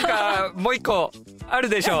れとなんかもう一個ある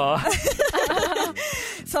でしょ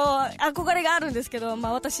そう憧れがあるんですけど、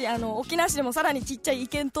私沖縄市でもさらにちっちゃい意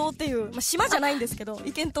見島っていう、島じゃないんですけど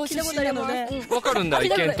意見島出身なのでわかるんだ意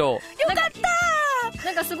見島。よかった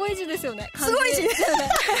なんかすごい字ですよね。すごい字ですよね。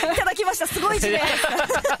いただきました。すごい字ね。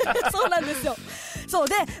そうなんですよ。そう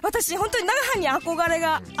で、私本当に那覇に憧れ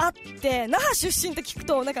があって、那覇出身って聞く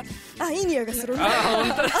となんかいい匂いがするみたいな。あの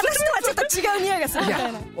人はちょっと違う匂いがするみた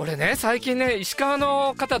いな。俺ね、最近ね、石川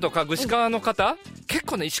の方とか串川の方、結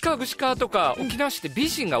構ね、石川串川とか沖縄市って美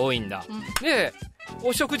人が多いんだ。で、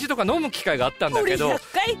お食事とか飲む機会があったんだけど、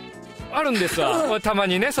あるんですわ、たま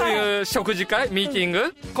にね、そういう食事会、ミーティン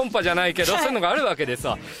グ、コンパじゃないけど、そういうのがあるわけで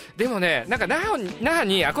さ。でもね、なんか那覇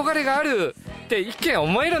に憧れがあるって一見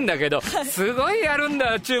思えるんだけど、すごいあるん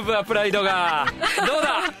だ、チューブはプライドが。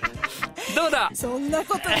どうだそんな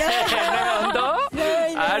ことない。本当？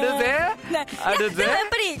あるぜ、あるぜ。でもやっ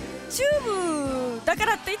ぱりチューブだか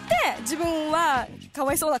らって言って自分はか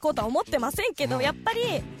わいそうなことは思ってませんけど、やっぱ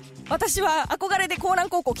り私は憧れで江南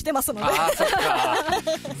高校来てますので。ああ、そっか。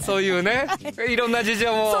そういうね、いろんな事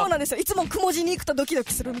情も。そうなんですよ。いつも雲地に行くとドキド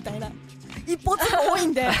キするみたいな一方通行多い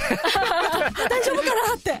んで大丈夫か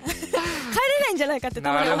なって帰れないんじゃないかって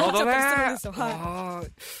たまに思っちゃったりするんですよ。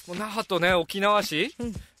もう那覇とね、沖縄市、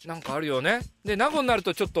なんかあるよね。で、名護になる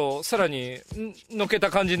とちょっとさらにのけた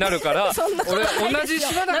感じになるから俺同じ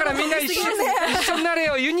島だからみんな一緒になれ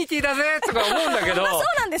よ、ユニティだぜとか思うんだけどそう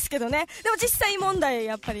なんですけどね。でも実際問題、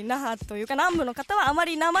やっぱり那覇というか南部の方はあま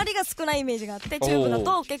り訛りが少ないイメージがあって、中部だ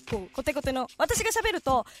と結構コテコテの、私が喋る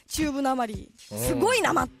と中部訛りすごい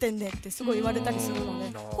なまってんねってすごい言われたりする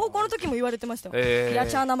ので、高校の時も言われてましたよ。いや、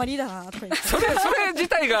チャー訛りだなとか言って。それ自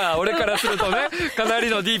体が俺からするとね、かなり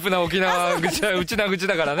のディープな沖縄口な口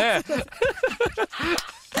だからね。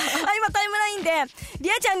今タイムラインで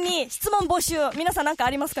リアちゃんに質問募集、皆さん何かあ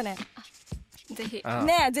りますかね。ぜひ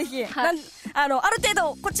ね、ぜひ、ある程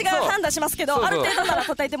度こっちが判断しますけど、ある程度なら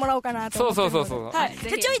答えてもらおうかなと思ってるので。そう、はい、じ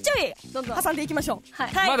ゃあちょいちょい挟んでいきましょう。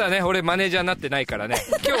はい、まだね、俺マネージャーになってないからね、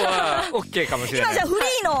今日は OK かもしれない。今じゃあ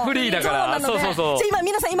フリーだからそうじゃあ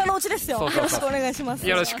皆さん今のうちですよ。よろしくお願いします。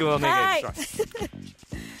よろしくお願いします。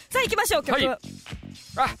さあ行きましょう。曲、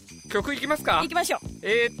曲いきますか。行きましょ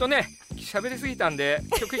う。ね、喋りすぎたんで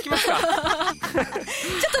曲いきますか。ちょっ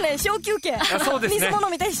とね、小休憩。そうですね、水も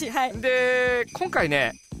飲みたいし、はい。で、今回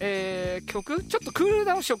ね、曲ちょっとクール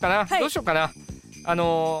ダウンしようかな、どうしようかな。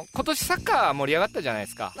今年サッカー盛り上がったじゃない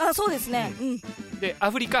ですか。そうですね、で、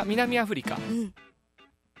南アフリカ、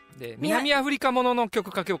で、南アフリカものの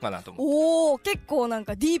曲かけようかなと思う。結構なん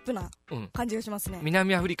かディープな感じがしますね。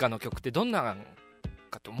南アフリカの曲ってどんな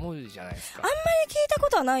かと思うじゃないですか。あんまり聞いたこ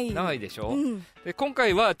とはないでしょ、で、今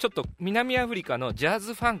回はちょっと南アフリカのジャ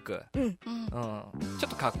ズファンク、ち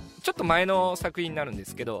ょっと前の作品になるんで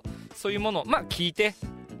すけど、そういうものを聞いて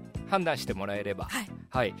判断してもらえれば、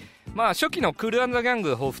初期のクール&ザ・ギャン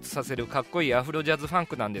グを彷彿させるかっこいいアフロジャズファン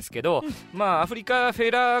クなんですけど、アフリカフ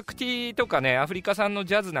ェラクティとかね、アフリカ産の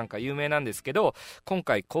ジャズなんか有名なんですけど、今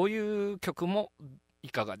回こういう曲もい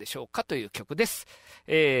かがでしょうかという曲です。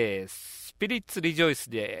スピリッツ・リジョイス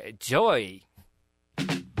でジョイ。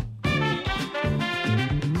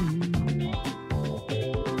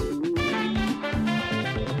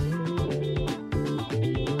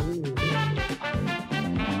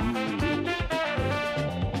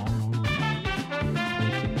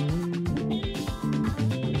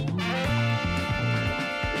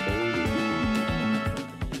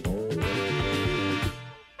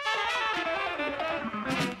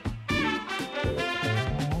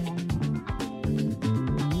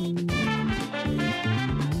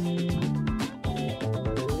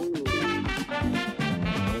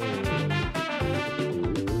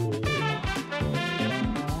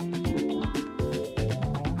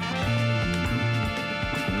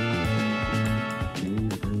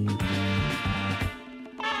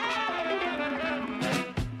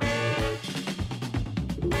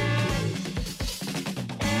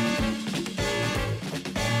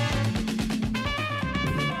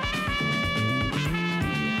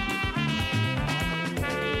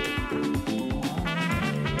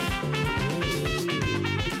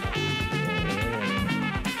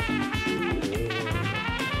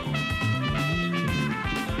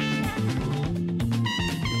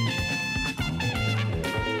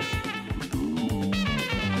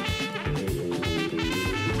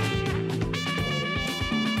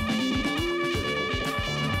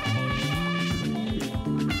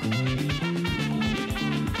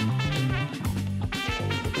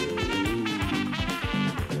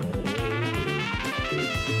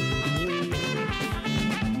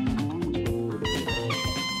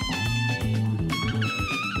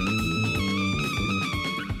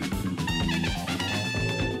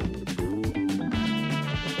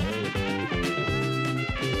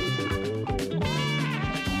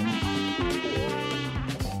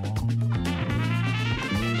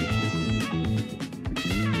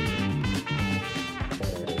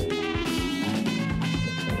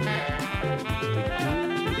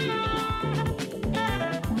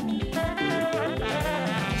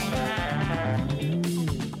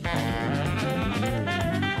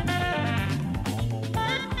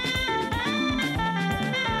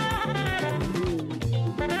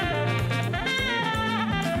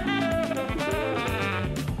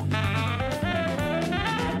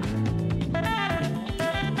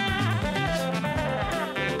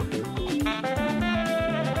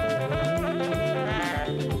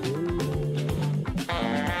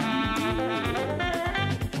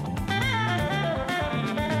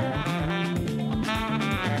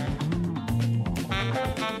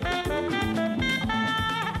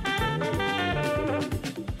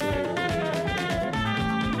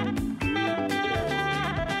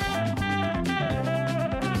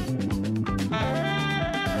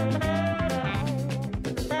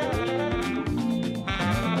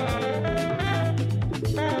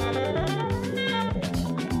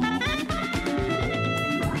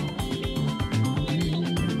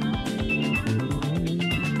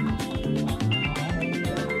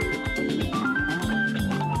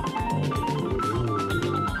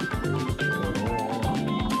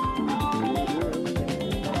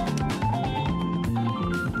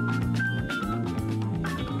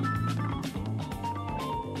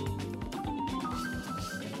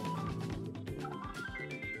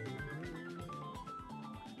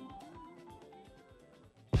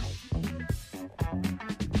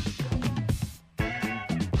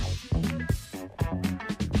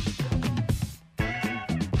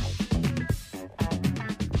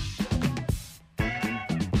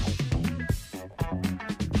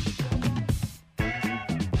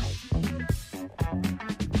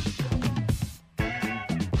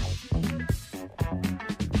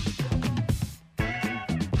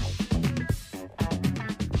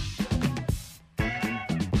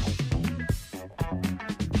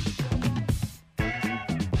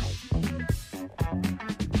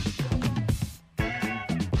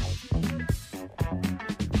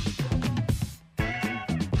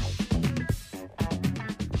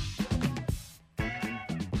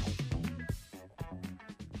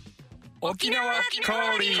沖縄コ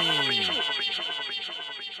ーリン。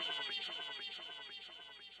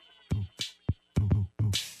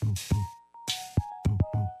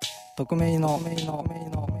匿名のグス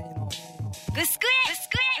ク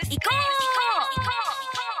エ行こ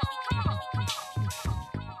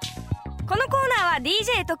う。このコーナーは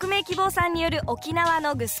DJ 特命希望さんによる沖縄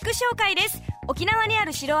のグスク紹介です。沖縄にあ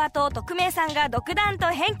る城跡を特命さんが独断と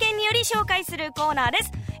偏見により紹介するコーナーで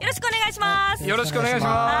す。よろしくお願いします。よろしくお願いし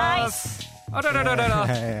ます。あらららら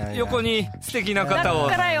ら、横に素敵な方を。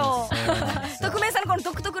だからよ。特命さんのこの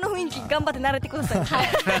独特の雰囲気頑張って慣れてください。はい、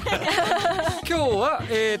今日は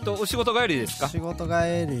お仕事帰りですか？仕事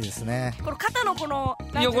帰りですね。この肩のこの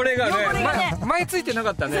汚れがね、前ついてな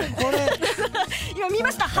かったね。これ今見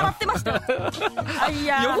ました。払ってました。あ、い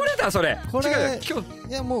や汚れたそれ。これ違う今日。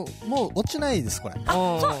いやもう落ちないですこれ。あ、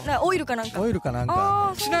そうオイルかなんか。オイルかなん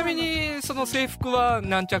か。ちなみにその制服は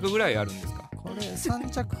何着ぐらいあるんですか？これ3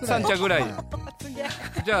着ぐらい。3着ぐらい。はい、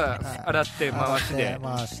じゃあ洗って回して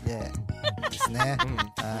ですね。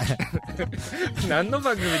はい、何の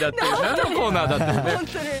番組だって何のコーナーだってね。本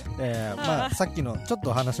当に。まあさっきのちょっ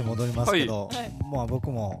と話戻りますけど、はい、まあ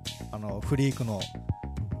僕もフリークの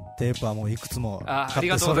テープはもういくつも買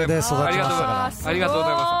ってそれで育ちましたから。ありがとうござ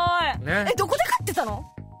います。ね。どこで買ってたの？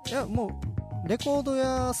いやもうレコード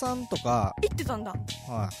屋さんとか行ってたんだ。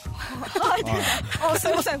はい。あ、す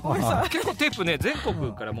いません、ごめんなさい。結構テープね全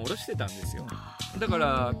国からも下ろしてたんですよ。だか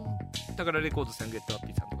らレコードさんゲットアッ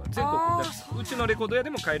ピーさんとか全国うちのレコード屋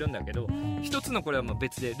でも買えるんだけど、一つのこれはもう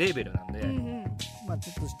別でレーベルなんで、まあ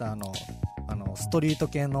ちょっとしたストリート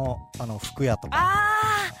系の服屋とか。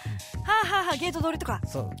はあ、ゲート通りとか。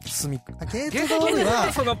そう、ゲート通り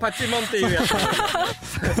はそのパチモンっていうやつ。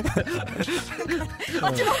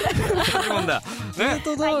パチモンだ。ゲー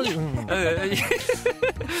ト通り。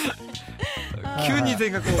急に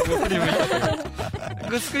全がこう横に向いて。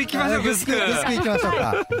グスク行きましょう。グスク行きましょう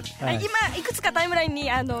か。今いくつかタイムラインにリ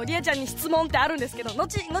アちゃんに質問ってあるんですけど、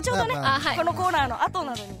後ほどね、このコーナーの後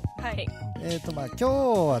などに。はい。まあ今日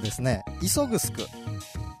はですね、磯グスク。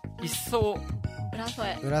磯。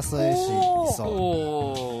浦添市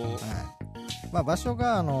磯。まあ場所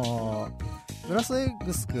が浦添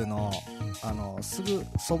グスクのすぐ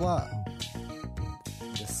そば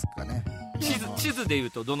ですかね。地図でい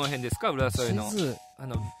うとどの辺ですか？浦添の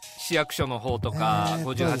市役所の方とか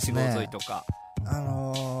58号沿いとか。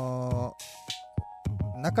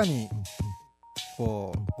中に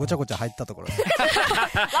こうごちゃごちゃ入ったところです。わか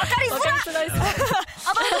りづらいです。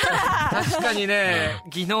確かにね、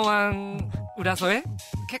宜野湾浦添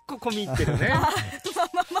結構込み入ってるね。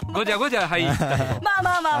ごちゃごちゃ入ったとこ。ま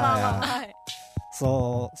あ。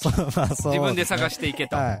そうまあそう。自分で探していけ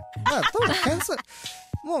と。はい。まあ多分検索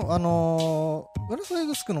もう浦添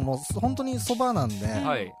グスクのもう本当にそばなんで、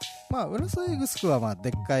まあ浦添グスクはまあで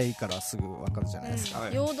っかいからすぐわかるじゃないですか。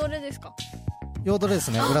ヨードレですか？ヨードレで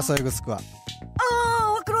すね、浦添グスクは。わ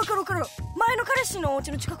かる。前の彼氏のお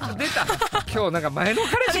家の近くだ。出た。今日なんか前の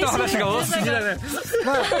彼氏の話が多すぎだね。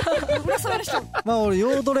浦添の人。まあ俺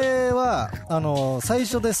ヨードレは最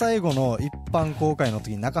初で最後の一般公開の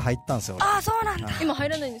時に中入ったんですよ。そうなんだ。今入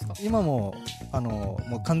らないんですか？今もも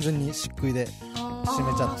う完全に漆喰で閉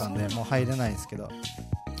めちゃったんでもう入れないんですけど。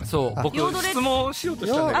そう僕質問しようと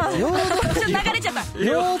したんだけど流れちゃった。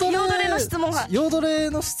ヨードレの質問が。ヨードレ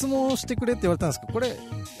の質問をしてくれって言われたんですけど、これ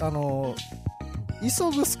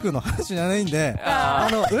磯グスクの話じゃないんで、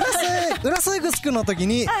浦添グスクの時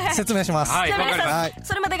に説明します。はい、わかります。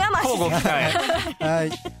それまで我慢して。は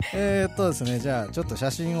い。ですね、じゃあちょっと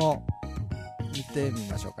写真を見てみ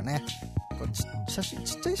ましょうかね。これちっ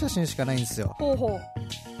ちゃい写真しかないんですよ。ほう。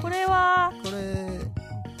これ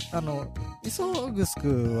磯グス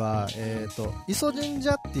クは磯神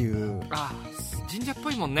社っていう神社っ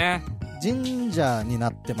ぽいもんね。神社に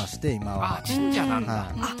なってまして今は。神社なん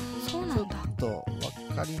だ。そうなんだ。ちょっと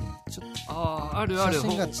ちょっとある写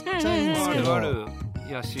真がちっちゃいんですけど、ある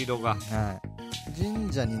社が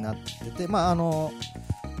神社になってて、まあ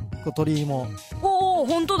鳥居も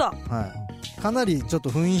本当だ。かなりちょっ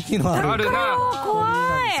と雰囲気のある鳥居なん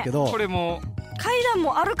ですけど、これも階段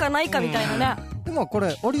もあるかないかみたいなね。でもこ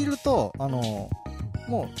れ降りるとも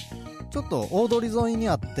うちょっと大通り沿いに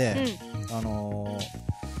あって、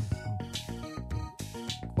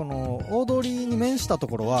この大通りに面したと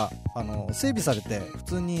ころは整備されて普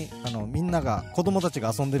通にみんなが子供たち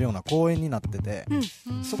が遊んでるような公園になってて、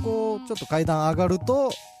そこをちょっと階段上がる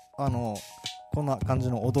とこんな感じ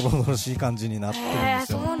のおどろおどろしい感じになってるんで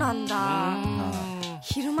すよ。そうなんだ。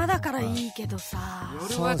昼間だからいいけどさ、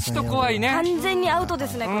夜はちょっと怖いね。完全にアウトで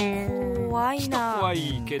すね。怖いな。怖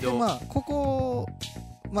いけど、ここ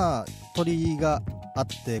鳥居があっ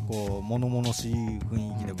てこう物々しい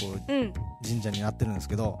雰囲気でこう、神社になってるんです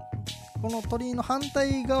けど、この鳥居の反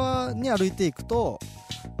対側に歩いていくと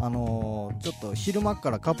ちょっと昼間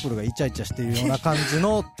からカップルがイチャイチャしているような感じ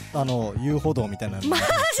の遊歩道みたいなマ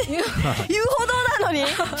ジ遊歩道なのに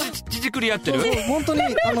ちじくりやってる本当に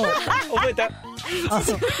覚えた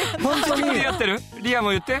本当にやってるリア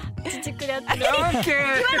も言ってちじくりやってるオッケー言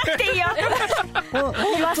わなくていいよ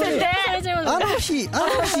言わせてあの日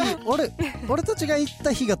俺たちが行っ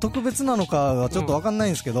た日が特別なのかはちょっと分かんない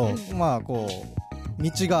んですけど、まあこう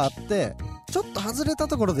道があってちょっと外れた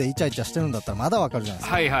ところでイチャイチャしてるんだったらまだわかるじゃないです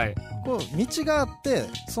か。はいはい。こう道があって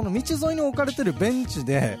その道沿いに置かれてるベンチ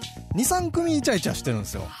で 2,3 組イチャイチャしてるんで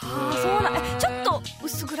すよ。そうなんちょっと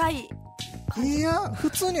薄暗い感じ。いや普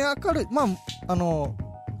通に明るい。まあ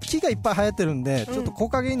木がいっぱい生えてるんでちょっと木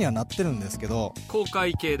陰にはなってるんですけど、公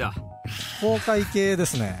開系だ。公開系で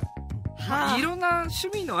すね。いろんな趣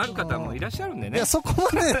味のある方もいらっしゃるんでね。いやそこ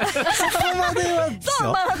まではですよ。そ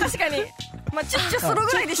うまあ確かにまあチュッチュする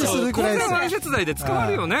ぐらいでしょ。公然わいせつ罪で捕ま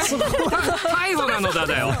るよね。逮捕なの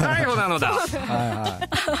だよ。逮捕なのだ。はい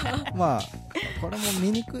はい。まあこれも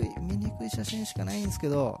見にくい写真しかないんですけ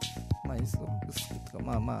ど、まあいいっすとか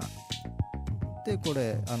まあまあでこ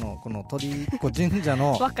れこの鳥居神社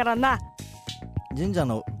のわからんな。神社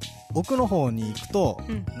の奥の方に行くと、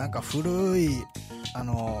なんか古い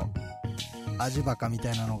味バカみ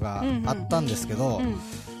たいなのがあったんですけど、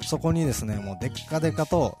そこにですねもうでっかでか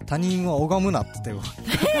と他人は拝むなって言って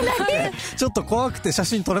ちょっと怖くて写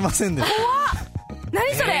真撮れませんでした。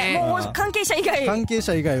何それ、もう関係者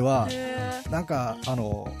以外はなんか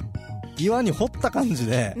岩に掘った感じ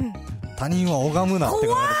で、他人は拝むなって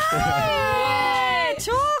書かれてて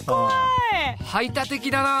超怖い。排他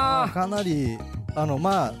的だな。かなり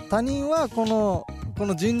まあ他人はこの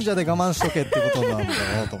神社で我慢しとけってことなんだ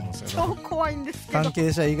ろうと思うんですよね。超怖いんですけど関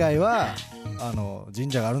係者以外は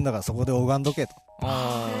神社があるんだからそこで拝んどけ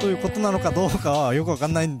ということなのかどうかはよくわか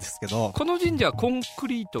んないんですけど、この神社はコンク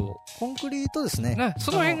リートですね。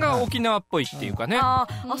その辺が沖縄っぽいっていうかね。ね、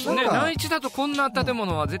内地だとこんな建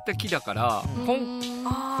物は絶対木だから、コン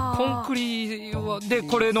クリで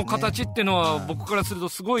これの形っていうのは僕からすると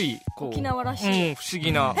すごいこう沖縄らしい、不思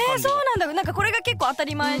議な感じ。そうなんだ。なんかこれが結構当た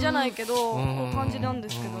り前じゃないけど、こういう感じなんで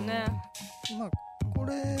すけどね。まあこ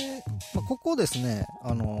れ、ここですね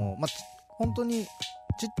本当に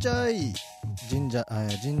ちっちゃい神社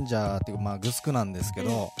っていうかグスクなんですけ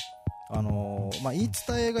ど、言い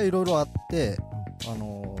伝えがいろいろあって、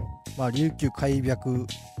琉球開闢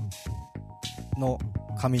の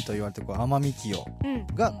神と言われてる天海清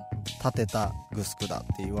が建てたグスクだ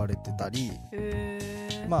って言われてたり、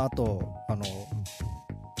あと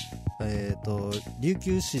琉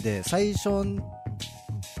球市で最初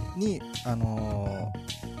に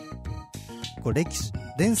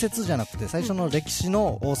伝説じゃなくて最初の歴史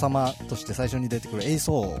の王様として最初に出てくる永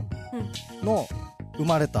宗王の生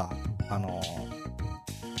まれた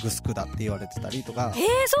グスクだって言われてたりとか。そ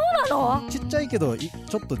うなの？ちっちゃいけどち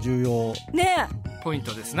ょっと重要ポイン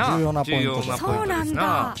トですな。重要なポイントです。そうなん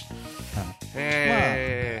だ。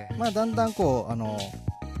だんだんこう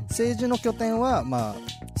政治の拠点は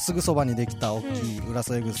すぐそばにできた大きい浦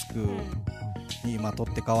添グスクに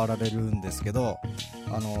取って代わられるんですけど、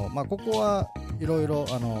ここはいろいろ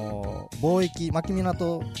貿易牧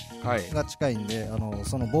港が近いんで、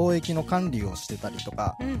その貿易の管理をしてたりと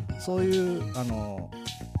か、そういう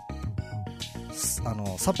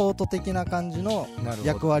サポート的な感じの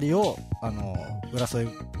役割を浦添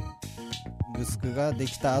グスクがで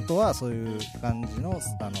きた後はそういう感じの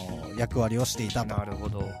役割をしていたと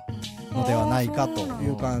のではないかとい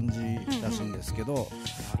う感じらしいんですけど、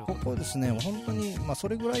ここですね本当にそ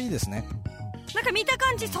れぐらいですね。なんか見た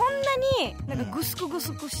感じそんなになんかグスクグ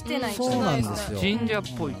スクしてない。そうなんですよ。神社っ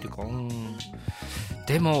ぽいっていうか、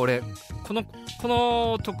でも俺こ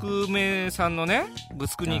の匿名さんのねグ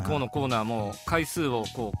スクに行こうのコーナーも回数を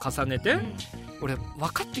こう重ねて、俺分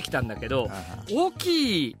かってきたんだけど、大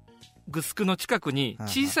きいグスクの近くに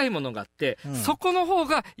小さいものがあって、そこの方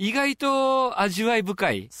が意外と味わい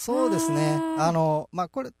深い。そうですね。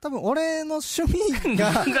これ多分俺の趣味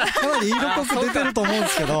がかなり色濃く出てると思うんで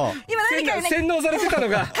すけど今何かね洗脳されてたの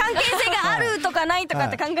が関係性があるとかないとか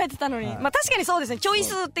って考えてたのに、確かにそうですね。チョイ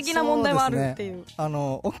ス的な問題もあるっていう。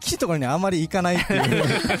大きいところにあまり行かないっていう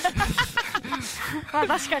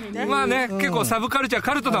確かにね。結構サブカルチャー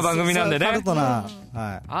カルトな番組なんでね。カルトな、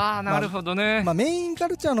なるほどね。メインカ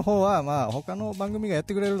ルチャーの方は他の番組がやっ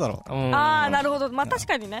てくれるだろう。なるほど。確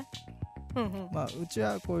かにね。うち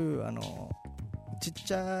はこういうちっ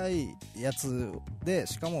ちゃいやつで、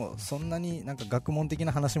しかもそんなになんか学問的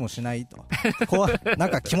な話もしないとなん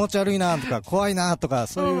か気持ち悪いなとか怖いなとか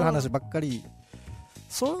そういう話ばっかり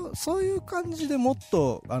そういう感じでもっ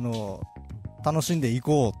と楽しんでい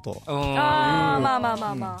こうと。ああ、まあまあ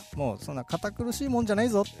まあまあ、もうそんな堅苦しいもんじゃない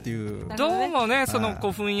ぞっていう。どうもね、その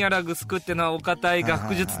古墳やらグスクってのはお堅い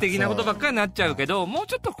学術的なことばっかりになっちゃうけど、もう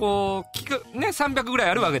ちょっとこう聞くね、300ぐら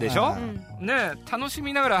いあるわけでしょ、ね、楽し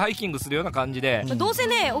みながらハイキングするような感じで、どうせ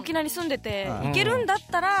ね沖縄に住んでて行けるんだっ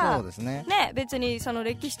たら、そうですね、別にその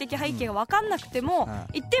歴史的背景が分かんなくても、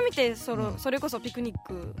行ってみてそれこそピクニッ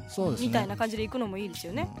クみたいな感じで行くのもいいです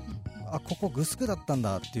よね。あ、ここグスクだったん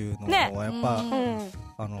だっていうのはやっぱ、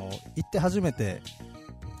行って初めて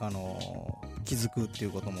気づくってい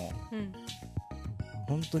うことも、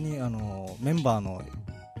本当にメンバーの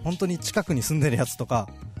本当に近くに住んでるやつとか、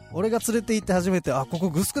俺が連れて行って初めて、あ、ここ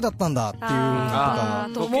グスクだったんだっていうのとか、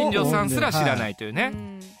ご近所さんすら知らないというね、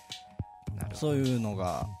そういうの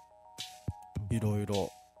がいろい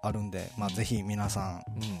ろあるんで、まあ、ぜひ皆さん、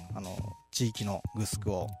地域のグス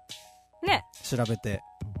クを調べて、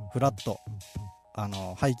フラット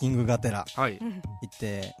ハイキングがてら行っ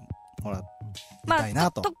てもらいたい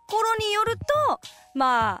なと。ところによると、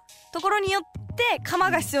ところによって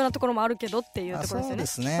釜が必要なところもあるけどっていうところで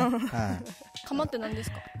すよね。そうですね、はい、釜って何で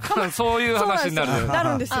すか？そういう話にな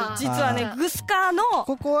るんですよ。実はね、グスカの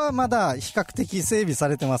ここはまだ比較的整備さ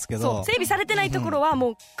れてますけど、整備されてないところはも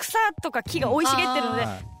う草とか木が生い茂ってるので、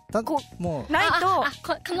もうないと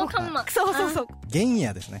蚊の釜、そう原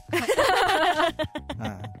野ですね。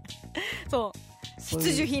そう必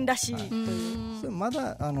需品らしい。それま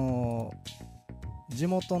だ地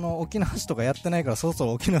元の沖縄市とかやってないから、そろそ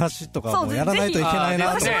ろ沖縄市とかもやらないといけない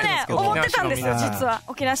なと思ってたんですよ。実は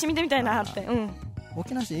沖縄市見てみたいなって。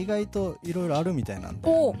沖縄市意外といろいろあるみたいなんで、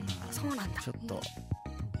そうなんだ。ちょっと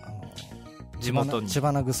地元に千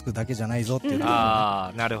葉なグスクだけじゃないぞっていう。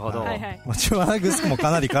ああ、なるほど。千葉なグスクも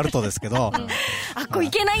かなりカルトですけど、あっこ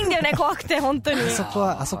行けないんだよね、怖くて本当に。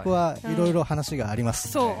あそこはいろいろ話がありま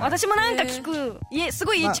す。そう、私もなんか聞く、す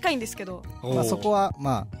ごい家近いんですけど、そこは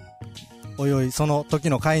まあおいおいその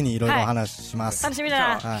時の回にいろいろお話しします。楽しみ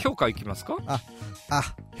だな。評価いきますか？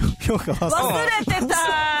評価忘れて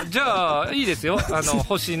た。じゃあいいですよ。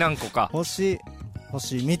星何個か。星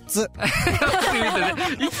3つ。い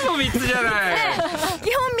つも3つじゃない。基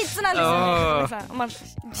本3つなんですよね。まあ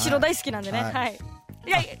白大好きなんでね。はい。い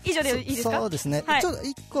や、以上でいいですか？そうですね。ちょっと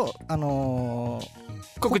1個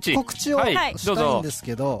告知をしたいんです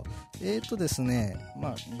けど、ですね、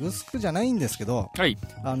まあグスクじゃないんですけど、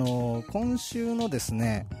今週のです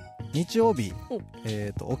ね日曜日、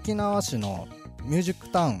沖縄市のミュージック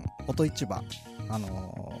タウン音市場、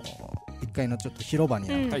1階のちょっと広場に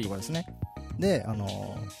あるところですね。で、前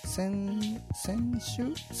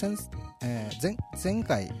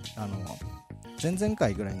回前々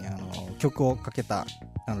回ぐらいに曲をかけた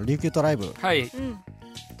琉球トライブ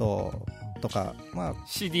とか、まあ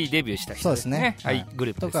CD デビューした人そうですね、グ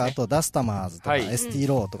ループですね。とか、あとダスタマーズとか ST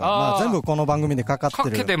ローとか、全部この番組でかかってる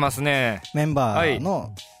かけてますね、メンバー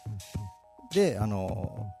ので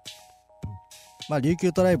まあ、琉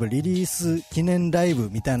球トライブリリース記念ライブ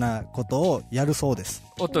みたいなことをやるそうです。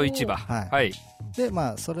音市場。で、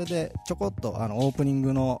まあ、それでちょこっとオープニン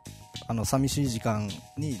グの寂しい時間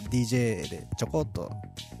に DJ でちょこっと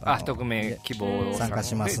匿名希望参加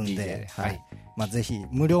しますんで、まあ、ぜひ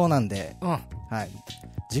無料なんで、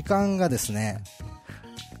時間がですね、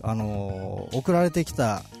送られてき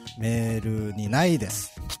たメールにないで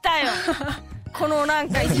す。来たよ。このなん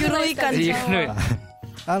か緩い感じ。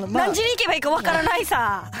何時に行けばいいかわからない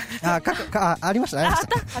さ。ありました。あっ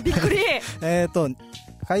た。びっくり。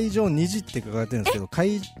会場2時って書かれてるんですけど、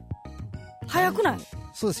早くない？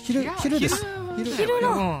そうです。昼です。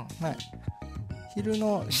昼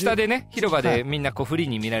の下でね、広場でみんなこうフリー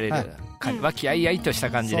に見られる和気あいあいとし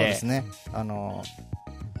た感じで。そうですね。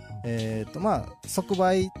まあ即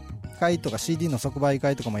売会とか CD の即売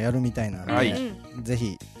会とかもやるみたいなので、ぜ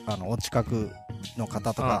ひお近くの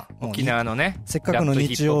方とか、沖縄のね、せっかくの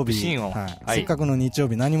日曜日、せっかくの日曜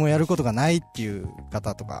日何もやることがないっていう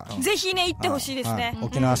方とか、ぜひね行ってほしいですね。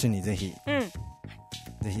沖縄市にぜひ、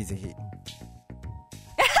ぜひ。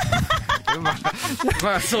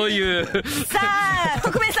まあそういうさあ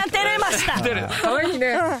特命さん照れました。可愛い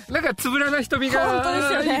ね。なんかつぶらな瞳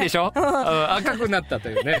がいいでしょ。赤くなったと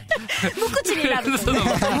いうね。無口になる。照れ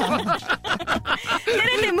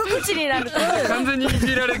て無口になる。完全にい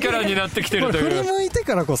じられキャラになってきてるという。振り向いて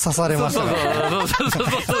からこう刺されましたね。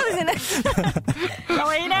そうですね。可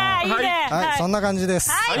愛いな、いいね。はい、そんな感じです。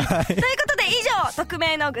はい。ということで以上匿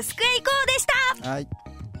名のグスクエイコーでした。はい。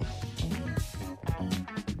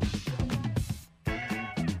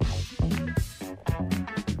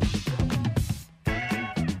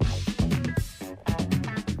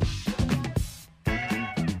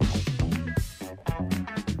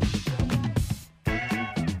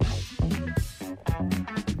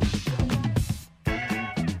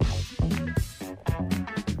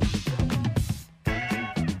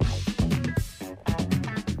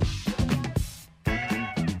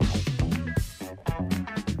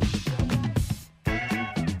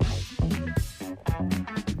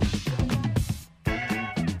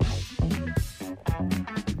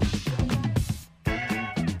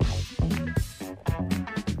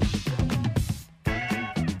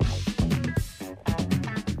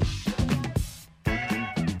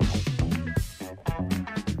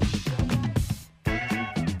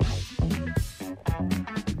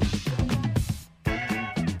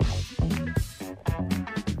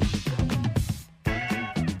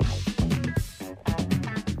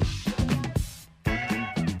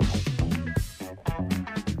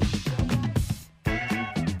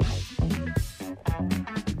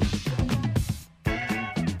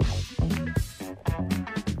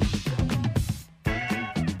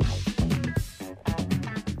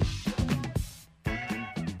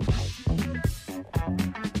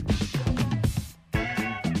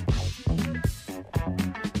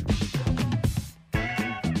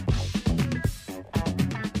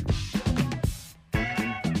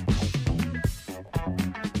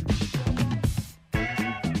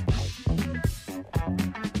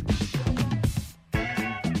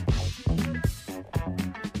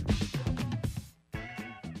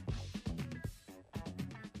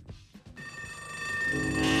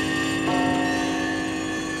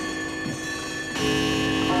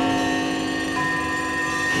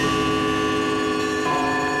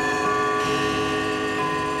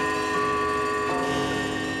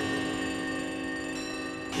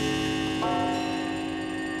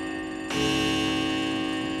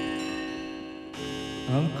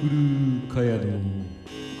アンクルカヤの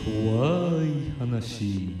怖い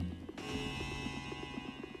話。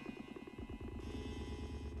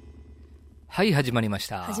はい、始まりまし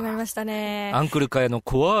た。始まりましたね。アンクルカヤの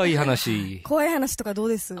怖い話。怖い話とかどう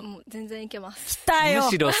です？もう全然いけます。来たよ。む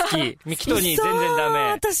しろ好き。ミキトニー全然ダ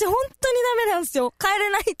メ。私本当にダメなんですよ。帰れ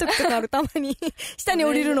ない時とかある、たまに。下に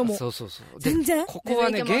降りるのも。そう。全然。ここは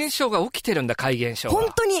ね、現象が起きてるんだ、怪現象が。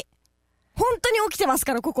本当に起きてます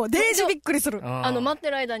から、ここ。デージびっくりする。待って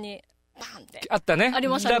る間に、バーンって。あったね。あり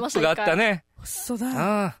ました、ラップがあったね。そう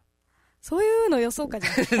だ。そういうの予想かじゃ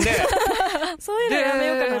ん。ね。そういうのやめ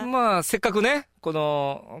ようかな。まあ、せっかくね、こ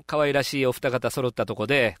の、可愛らしいお二方揃ったとこ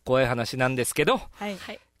で、怖い話なんですけど、はい。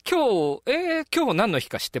今日何の日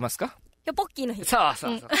か知ってますか？今日ポッキーの日。さあ。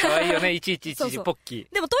可愛いよね、1111ポッキ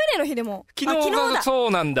ー。でもトイレの日でも。昨日がそ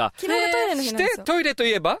うなんだ。昨日がトイレの日なんですよ。して、トイレと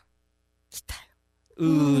いえば？来たよ。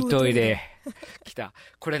トイレ。来た。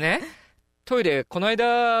これね、トイレ、この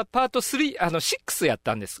間、パート3、6やっ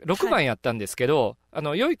たんです。6番やったんですけど、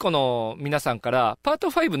良い子の皆さんから、パート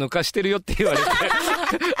5抜かしてるよって言われて、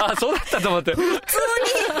あ、そうだったと思って。普通に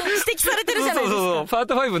指摘されてるじゃないですか。そう、パー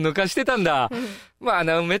ト5抜かしてたんだ。まあ、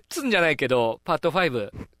めっつんじゃないけど、パート5、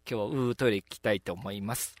今日、トイレ行きたいと思い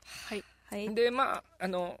ます。はい。で、まあ、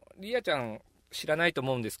リアちゃん知らないと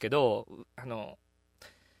思うんですけど、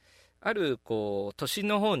ある都心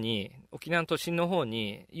の方に、沖縄の都心の方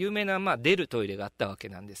に有名な出るトイレがあったわけ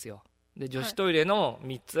なんですよ。で、女子トイレの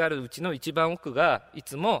3つあるうちの一番奥がい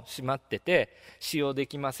つも閉まってて使用で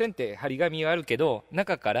きませんって張り紙があるけど、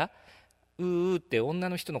中からうーって女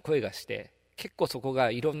の人の声がして、結構そこが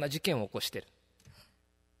いろんな事件を起こしてる。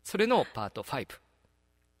それのパート5。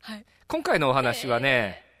はい。今回のお話は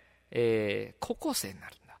ね、高校生にな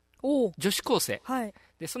るんだ。女子高生。はい。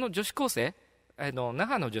で、その女子高生、那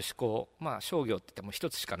覇の女子校、商業って言っても一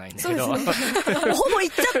つしかないんだけど、そうですね、ほぼ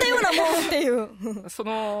行っちゃったようなもんっていうそ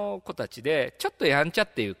の子たちでちょっとやんちゃっ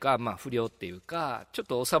ていうか、不良っていうか、ちょっ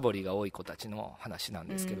とおサボりが多い子たちの話なん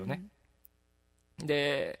ですけどね。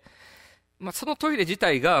で、そのトイレ自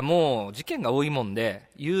体がもう事件が多いもんで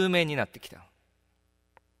有名になってきた。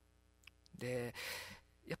で、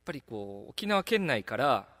やっぱり沖縄県内か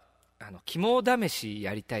ら肝試し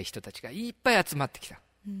やりたい人たちがいっぱい集まってきた。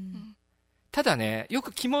ただね、よ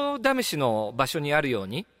く肝試しの場所にあるよう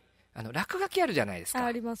に、落書きあるじゃないですか。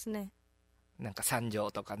ありますね。なんか三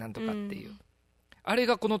条とかなんとかっていう。あれ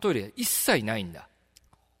がこのトイレ一切ないんだ。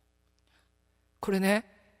これね、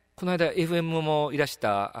この間 FM もいらし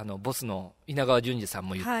たボスの稲川淳二さん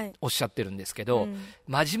もおっしゃってるんですけど、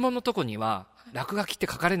マジモンのとこには落書きって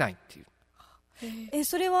書かれないっていう。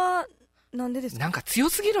それはなんでですか？なんか強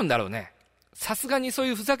すぎるんだろうね。さすがにそう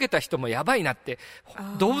いうふざけた人もやばいなって、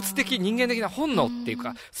動物的人間的な本能っていう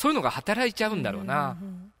か、そういうのが働いちゃうんだろうな。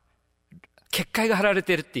結界が張られ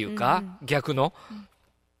てるっていうか、逆の。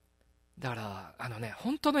だから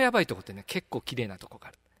本当のやばいとこってね、結構綺麗なとこが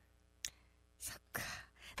ある。そっか。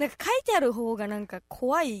なんか書いてある方がなんか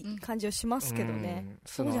怖い感じはしますけどね。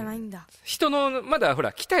そうじゃないんだ。人の、まだほ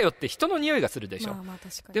ら来たよって人の匂いがするでしょ。確か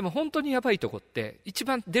に。でも本当にやばいとこって、一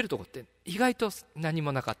番出るとこって意外と何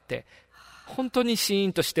もなかって、本当にシー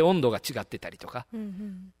ンとして温度が違ってたりとか、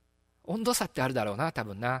温度差ってあるだろうな、多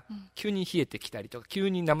分な、急に冷えてきたりとか、急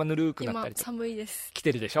に生ぬるくなったりとか。今寒いです。来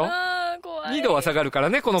てるでしょ。怖い。2度は下がるから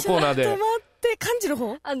ね、このコーナーで。ちょっと待って、感じる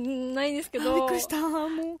方？ないんですけど。びっくりした。もう。ちょっ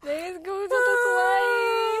と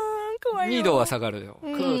怖い。2度は下がるよ。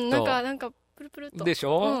なんかプルプルと。でし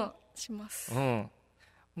ょ。します。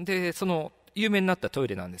で、その有名になったトイ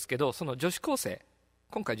レなんですけど、その女子高生、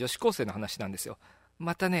今回女子高生の話なんですよ。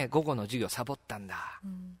またね、午後の授業サボったんだ。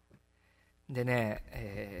で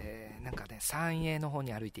ね、なんかね、三栄の方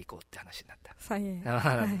に歩いていこうって話になった。三栄。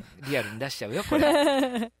リアルに出しちゃうよ、こ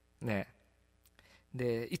れ。ね。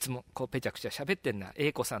で、いつもペチャクチャ喋ってんだ。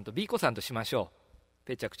A 子さんと B 子さんとしましょう。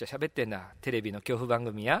ペチャクチャ喋ってんだ。テレビの恐怖番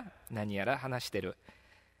組や何やら話してる。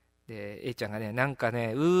で、A ちゃんがね、なんか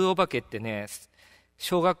ね、お化けってね、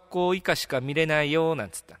小学校以下しか見れないよ、なん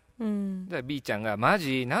つった。だから B ちゃんがマ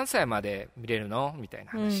ジ何歳まで見れるのみたい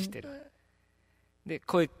な話してる、で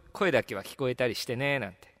声だけは聞こえたりしてねな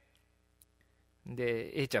んて。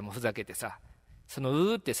で A ちゃんもふざけてさ、そ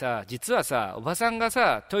のってさ、実はさ、おばさんが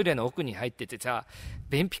さトイレの奥に入っててさ、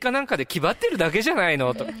便秘かなんかで気張ってるだけじゃない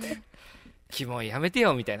のとかってキモいやめて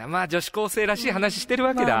よみたいな、女子高生らしい話してる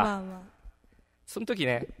わけだ。その時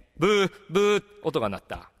ね、ブーブー音が鳴っ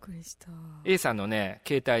た。びっくりした。 A さんのね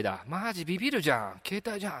携帯だ。マジビビるじゃん、携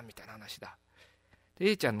帯じゃんみたいな話だ。で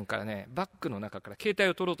A ちゃんからね、バッグの中から携帯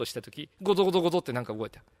を取ろうとした時、ゴゾゴゾゴゾってなんか動い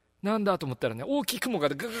た。なんだと思ったらね、大きい雲が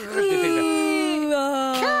グーグーって出てき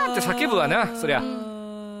た。キャーって叫ぶわな、そりゃ。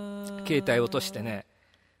携帯落としてね、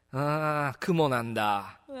雲なん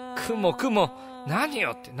だ。雲何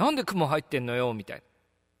よって、なんで雲入ってんのよみたい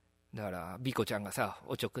な。だからビコちゃんがさ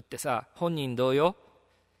おちょくってさ、本人同様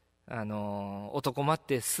男待っ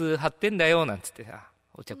て巣張ってんだよなんつってさ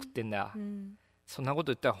お茶食ってんだ、そんなこ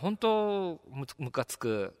と言ったら本当ムカつ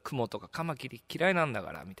く、雲とかカマキリ嫌いなんだ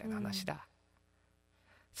からみたいな話だ、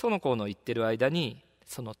その子の言ってる間に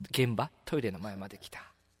その現場トイレの前まで来た。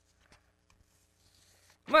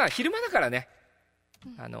まあ昼間だからね、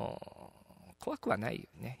怖くはない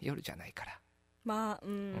よね、夜じゃないから。まあ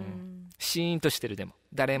シーンとしてる。でも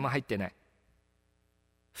誰も入ってない。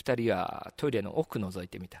二人はトイレの奥覗い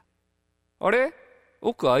てみた。あれ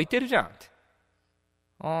奥開いてるじゃんって。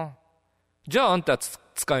じゃああんた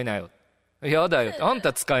使いなよ。やだよ。あん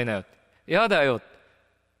た使いなよ。やだよ。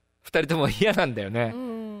二人とも嫌なんだよね。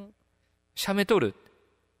写メ撮る。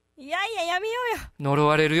いややめようよ。呪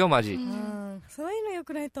われるよマジ。そういうの良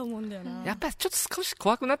くないと思うんだよな。やっぱりちょっと少し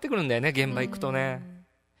怖くなってくるんだよね、現場行くとね。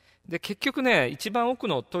で結局ね、一番奥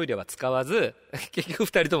のトイレは使わず結局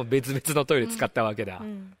二人とも別々のトイレ使ったわけだ、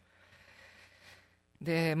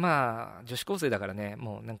でまあ女子高生だからね、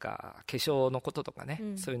もうなんか化粧のこととかね、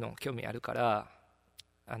そういうの興味あるから、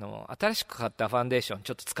新しく買ったファンデーション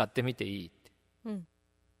ちょっと使ってみていいって、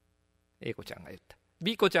A 子ちゃんが言った。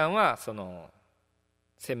 B 子ちゃんはその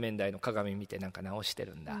洗面台の鏡見てなんか直して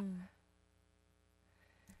るんだ、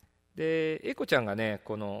で A 子ちゃんがね、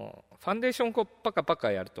このファンデーションこうパカパ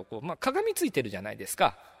カやるとこう、鏡ついてるじゃないです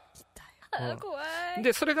か、怖い。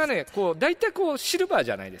でそれがねこう大体こうシルバー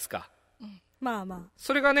じゃないですか、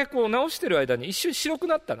それがねこう直してる間に一瞬白く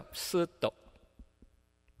なったの、スーッと。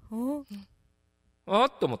あ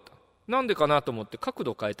っと思った。なんでかなと思って角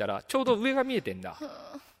度変えたらちょうど上が見えてんだ。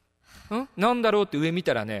なんだろうって上見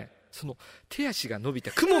たらね、その手足が伸び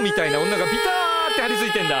た雲みたいな女がビターって張り付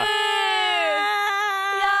いてんだ。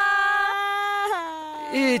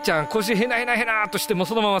A ちゃん腰へなへなへなとしても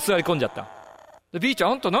そのまま座り込んじゃった。で B ちゃ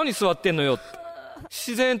ん、あんた何座ってんのよって。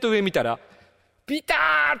自然と上見たらビタ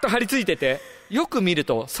ーッと張り付いてて、よく見る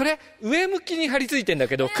とそれ上向きに張り付いてんだ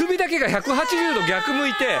けど、首だけが180度逆向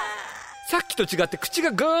いて、さっきと違って口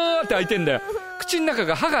がガーンって開いてんだよ。口の中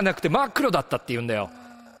が歯がなくて真っ黒だったって言うんだよ。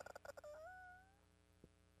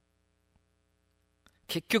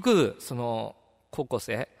結局その高校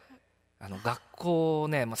生、学校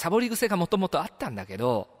ね、サボり癖がもともとあったんだけ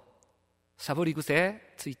ど、サボり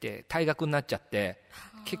癖ついて退学になっちゃって、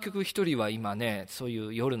結局一人は今ねそうい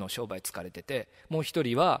う夜の商売疲れてて、もう一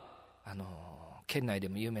人は県内で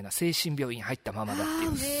も有名な精神病院入ったままだってい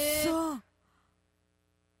う。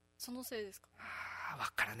そのせいですか？わ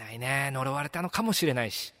からないね、呪われたのかもしれな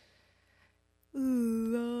いし。怖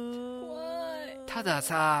い。ただ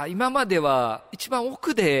さ、今までは一番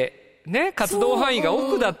奥でね活動範囲が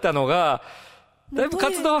奥だったのが、だいぶ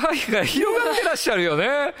活動範囲が広がってらっしゃるよ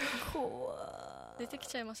ね。出てき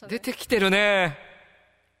ちゃいましたね。出てきてるね。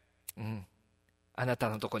あなた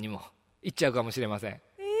のとこにも行っちゃうかもしれません。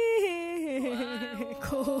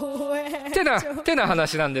怖い。てな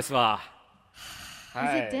話なんですわ。Is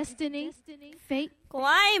it destiny? Fate? 怖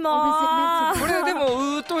いもん。これで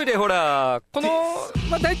もトイレほら、この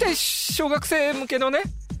大体小学生向けのね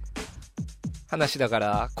話だか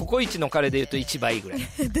ら、ココイチの彼でいうと1倍ぐらい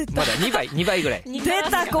まだ2倍ぐらい出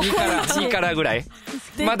た、ココイチ2からぐらい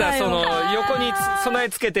まだその横に備え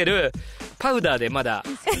付けてるパウダーでまだ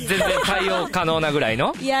全然対応可能なぐらい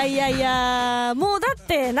の。いやもうだっ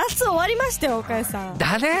て夏終わりましたよ、岡井さん。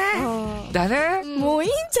だねもういい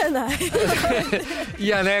んじゃないい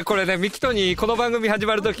やね、これね、ミキトにこの番組始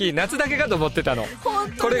まるとき夏だけかと思ってたの。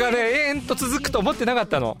これがね永遠と続くと思ってなかっ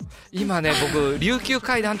たの。今ね僕琉球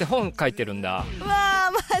怪談って本書いてるんだ。うわ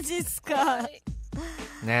ー、マジっすか。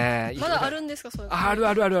ねえ、まだあるんですか？それある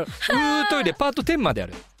トイレパート10まであ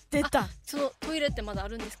る。出た。そのトイレってまだあ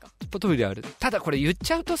るんですか？トイレある。ただこれ言っ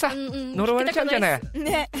ちゃうとさ、呪われちゃうんじゃない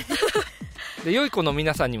ね。で良い子の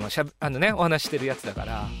皆さんにもお話してるやつだか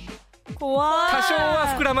ら、怖い。多少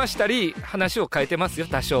は膨らましたり話を変えてますよ、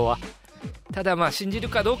多少は。ただ信じる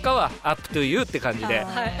かどうかはアップトゥーユーって感じで。ア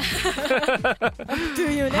ップトゥ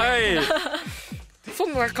ーユーね。はい。そ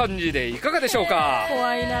んな感じでいかがでしょうか？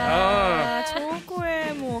怖いな、超怖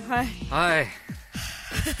い。もうはい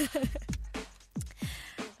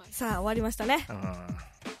さあ終わりましたね。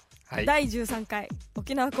第13回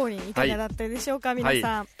沖縄降臨いかがだったでしょうか、皆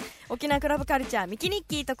さん。沖縄クラブカルチャーミキニッ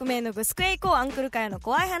キー特命のグスクエイコーアンクル会の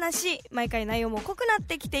怖い話、毎回内容も濃くなっ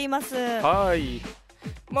てきています。はい。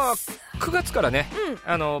9月からね、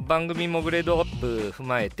番組もグレードアップ踏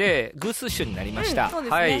まえて偶数週になりました。そうで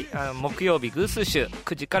すね。はい、木曜日偶数週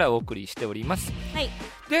9時からお送りしております。はい。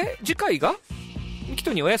で次回がミキ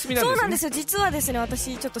トにお休みなんですね。そうなんですよ。実はですね、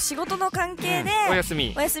私ちょっと仕事の関係で、お休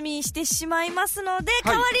みしてしまいますので、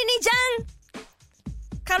代わりにじゃん、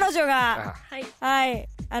彼女が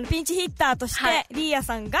ピンチヒッターとして、リーヤ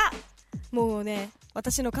さんがもうね、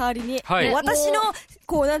私の代わりに、もう私の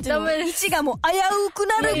こうなんていうの、位置がもう危うく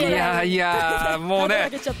なるぐらい。いやもうね、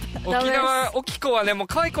沖子はね、もう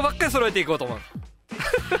可愛い子ばっかり揃えていこうと思う。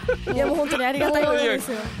いやもう本当にありがたいことです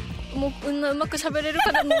よ。もううまく喋れる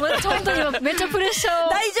から、もう本当に今めっちゃプレッシャーを。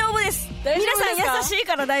大丈夫です。皆さん優しい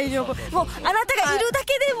から大丈夫。もうあなたがいるだ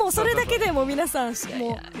けでもうそれだけでも皆さん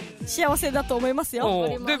もう幸せだと思います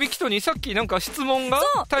よ。でミキトにさっきなんか質問が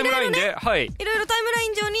タイムラインで、いろいろタイムライ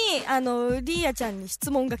ン上にリーヤちゃんに質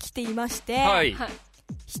問が来ていまして、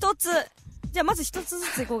一つ、じゃあまず一つず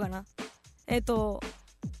ついこうかな。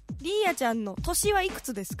リーヤちゃんの年はいく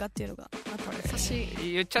つですかっていうのがあったんです。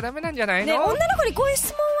言っちゃダメなんじゃないの？ね、女の子にこういう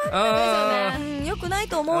質問はよくない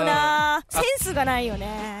と思うな。センスがないよ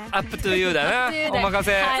ね。アップトゥーユーだな。お任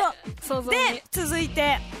せ。で続い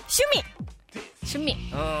て趣味、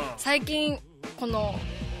最近この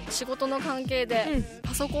仕事の関係で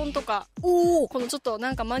パソコンとか、このちょっと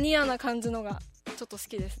なんかマニアな感じのがちょっと好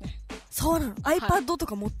きですね。そうなの？ iPad と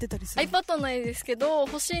か持ってたりする？ iPad はないですけど、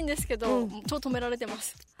欲しいんですけど、超止められてま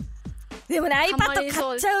す。でもね、 iPad 買っ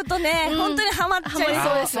ちゃうとね、本当にハマっちゃいそ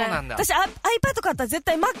うですね。私 iPad 買ったら絶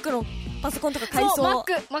対 Mac のパソコンとか買いそう。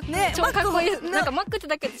Mac ね、超かっこいい。なんか Mac って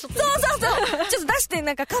だけでちょっと、そうちょっと出して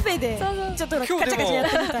なんかカフェでちょっとカチャカチャやっ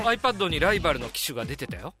てみたい。今日でも iPad にライバルの機種が出て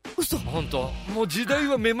たよ。嘘？本当。もう時代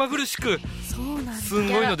は目まぐるしく、すん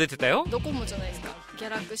ごいの出てたよ。ドコモじゃないですか。ギャ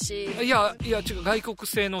ラクシー。いや違う、外国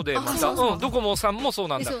製ので、またドコモさんもそう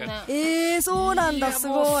なんだけど。そうなんだ。す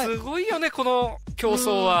ごい。すごいよね、この競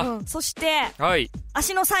争は。そして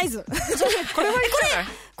足のサイズ。これは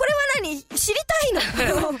何？知りたいの？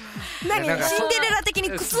何？シンデレラ的に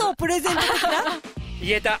靴をプレゼント的な？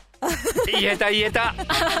言えた。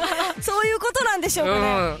そういうことなんでしょうかね。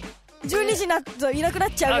12時になるといなくな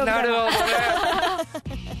っちゃうよみたいな。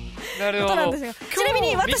なるほど。ちなみ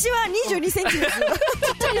に私は22センチですよ。ち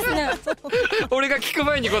っちゃいですね。俺が聞く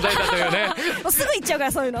前に答えたというね。もうすぐ行っちゃうか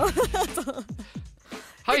らそういうの。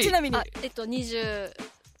ちなみに24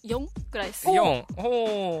くらいです。身長どれ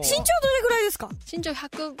ぐらいですか？身長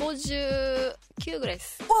159ぐらいで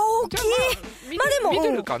す。大きい。まあでも見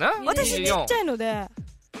てるかな？私ちっちゃいので。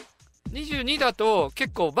22だと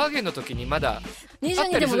結構バーゲンの時にまだ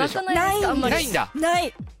22でもなかないですか？ないんだ。な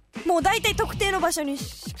い。もう大体特定の場所に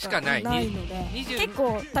しかないので、結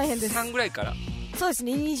構大変です。23ぐらいから。そうです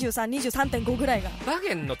ね、23.5ぐらいが。バー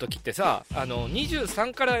ゲンの時ってさ、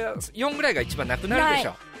23から4ぐらいが一番なくなるでし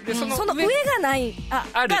ょ。でその上がないあ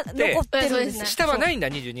るって残ってるんですね。下はないんだ。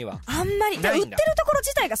22はあんまり売ってるところ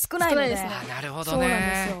自体が少ないので。なるほどね。そうなんで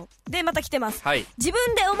すよ。でまた来てます。自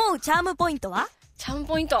分で思うチャームポイントは？チャーム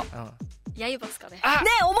ポイント、刃ですかね。ね、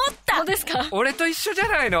思った。そうですか？俺と一緒じゃ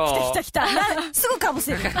ないの。来たすぐかぶ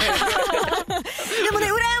せる。でもね、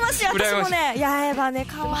羨ましい。私もね、刃ね、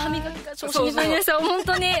かわいい。歯磨きが調子にいいんですよ、本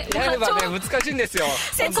当に。刃ね、難しいんですよ。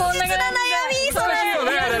切実な悩み、それ。難しいよ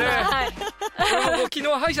ね、あれね。昨日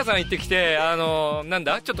歯医者さん行ってきて、なん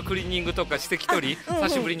だ、ちょっとクリーニングとか歯石取り久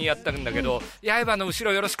しぶりにやったんだけど、刃の後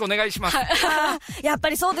ろよろしくお願いします。やっぱ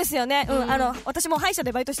りそうですよね。私も歯医者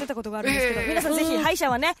でバイトしてたことがあるんですけど、皆さんぜひ歯医者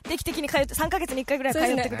はね、定期的に通って3ヶ月に1回ぐらい通っ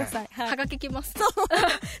てください。はがききます。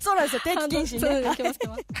そうなんですよ、定期検診ね。来ます。と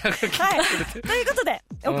いうことで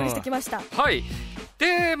お送りしてきました。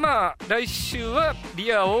で来週は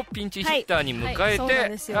リアをピンチヒッターに迎え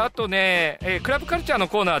て、あとね、クラブカルチャーの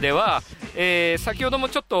コーナーでは、先ほども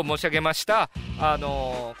ちょっと申し上げました、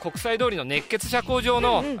国際通りの熱血社交場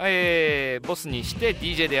の、ボスにして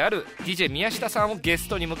DJ である DJ 宮下さんをゲス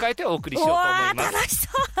トに迎えてお送りしようと思います。楽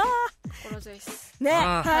しそうね。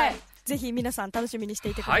ぜひ皆さん楽しみにして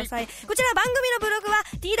いてください。こちら番組のブログは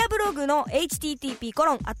TDA ブログの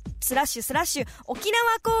http:// 沖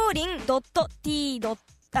縄コーリン .t-da.net/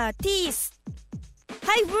 です。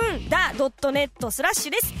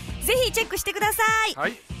ぜひチェックしてください。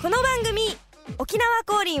この番組沖縄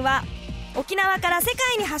コーリンは沖縄から世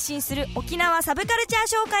界に発信する沖縄サブカルチャー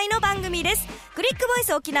紹介の番組です。クリックボイ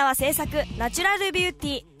ス沖縄制作、ナチュラルビューテ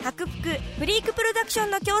ィー、白福、フリークプロダクショ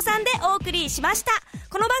ンの協賛でお送りしました。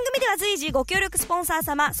この番組では随時ご協力スポンサー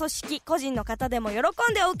様、組織、個人の方でも喜ん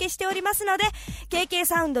でお受けしておりますので、KK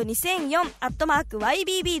サウンド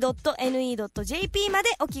2004@ybb.ne.jp まで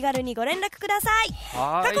お気軽にご連絡ください。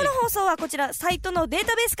過去の放送はこちらサイトのデー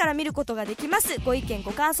タベースから見ることができます。ご意見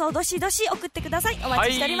ご感想どしどし送ってください。お待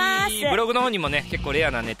ちしております。ブログの方にもね、結構レ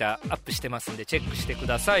アなネタアップしてますんでチェックしてく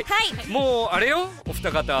ださい。もうあれよ、お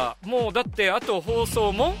二方、もうだってあと放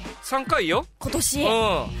送も3回よ、今年。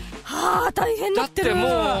はあ、大変だってる。だって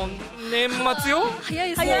もう年末よ。早い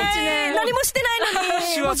ですね。早い。何もしてないのに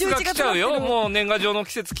師走が来ちゃうよ。もう年賀状の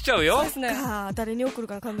季節来ちゃうよ。そうですね。誰に送る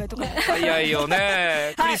か考えとか。早いよ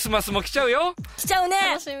ね。クリスマスも来ちゃうよ。来ちゃうね。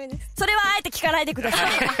楽しみです。それはあえて聞かないでくださ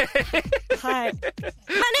い。はい。ま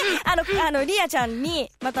あね、リアちゃんに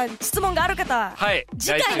また質問がある方は、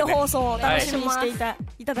次回の放送を楽しみにして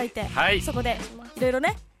いただいて、そこでいろいろ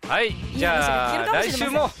ね。はい、じゃあ来週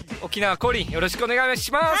も沖縄降臨よろしくお願い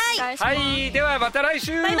します。はい、はい、ではまた来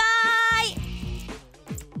週。バイバーイ。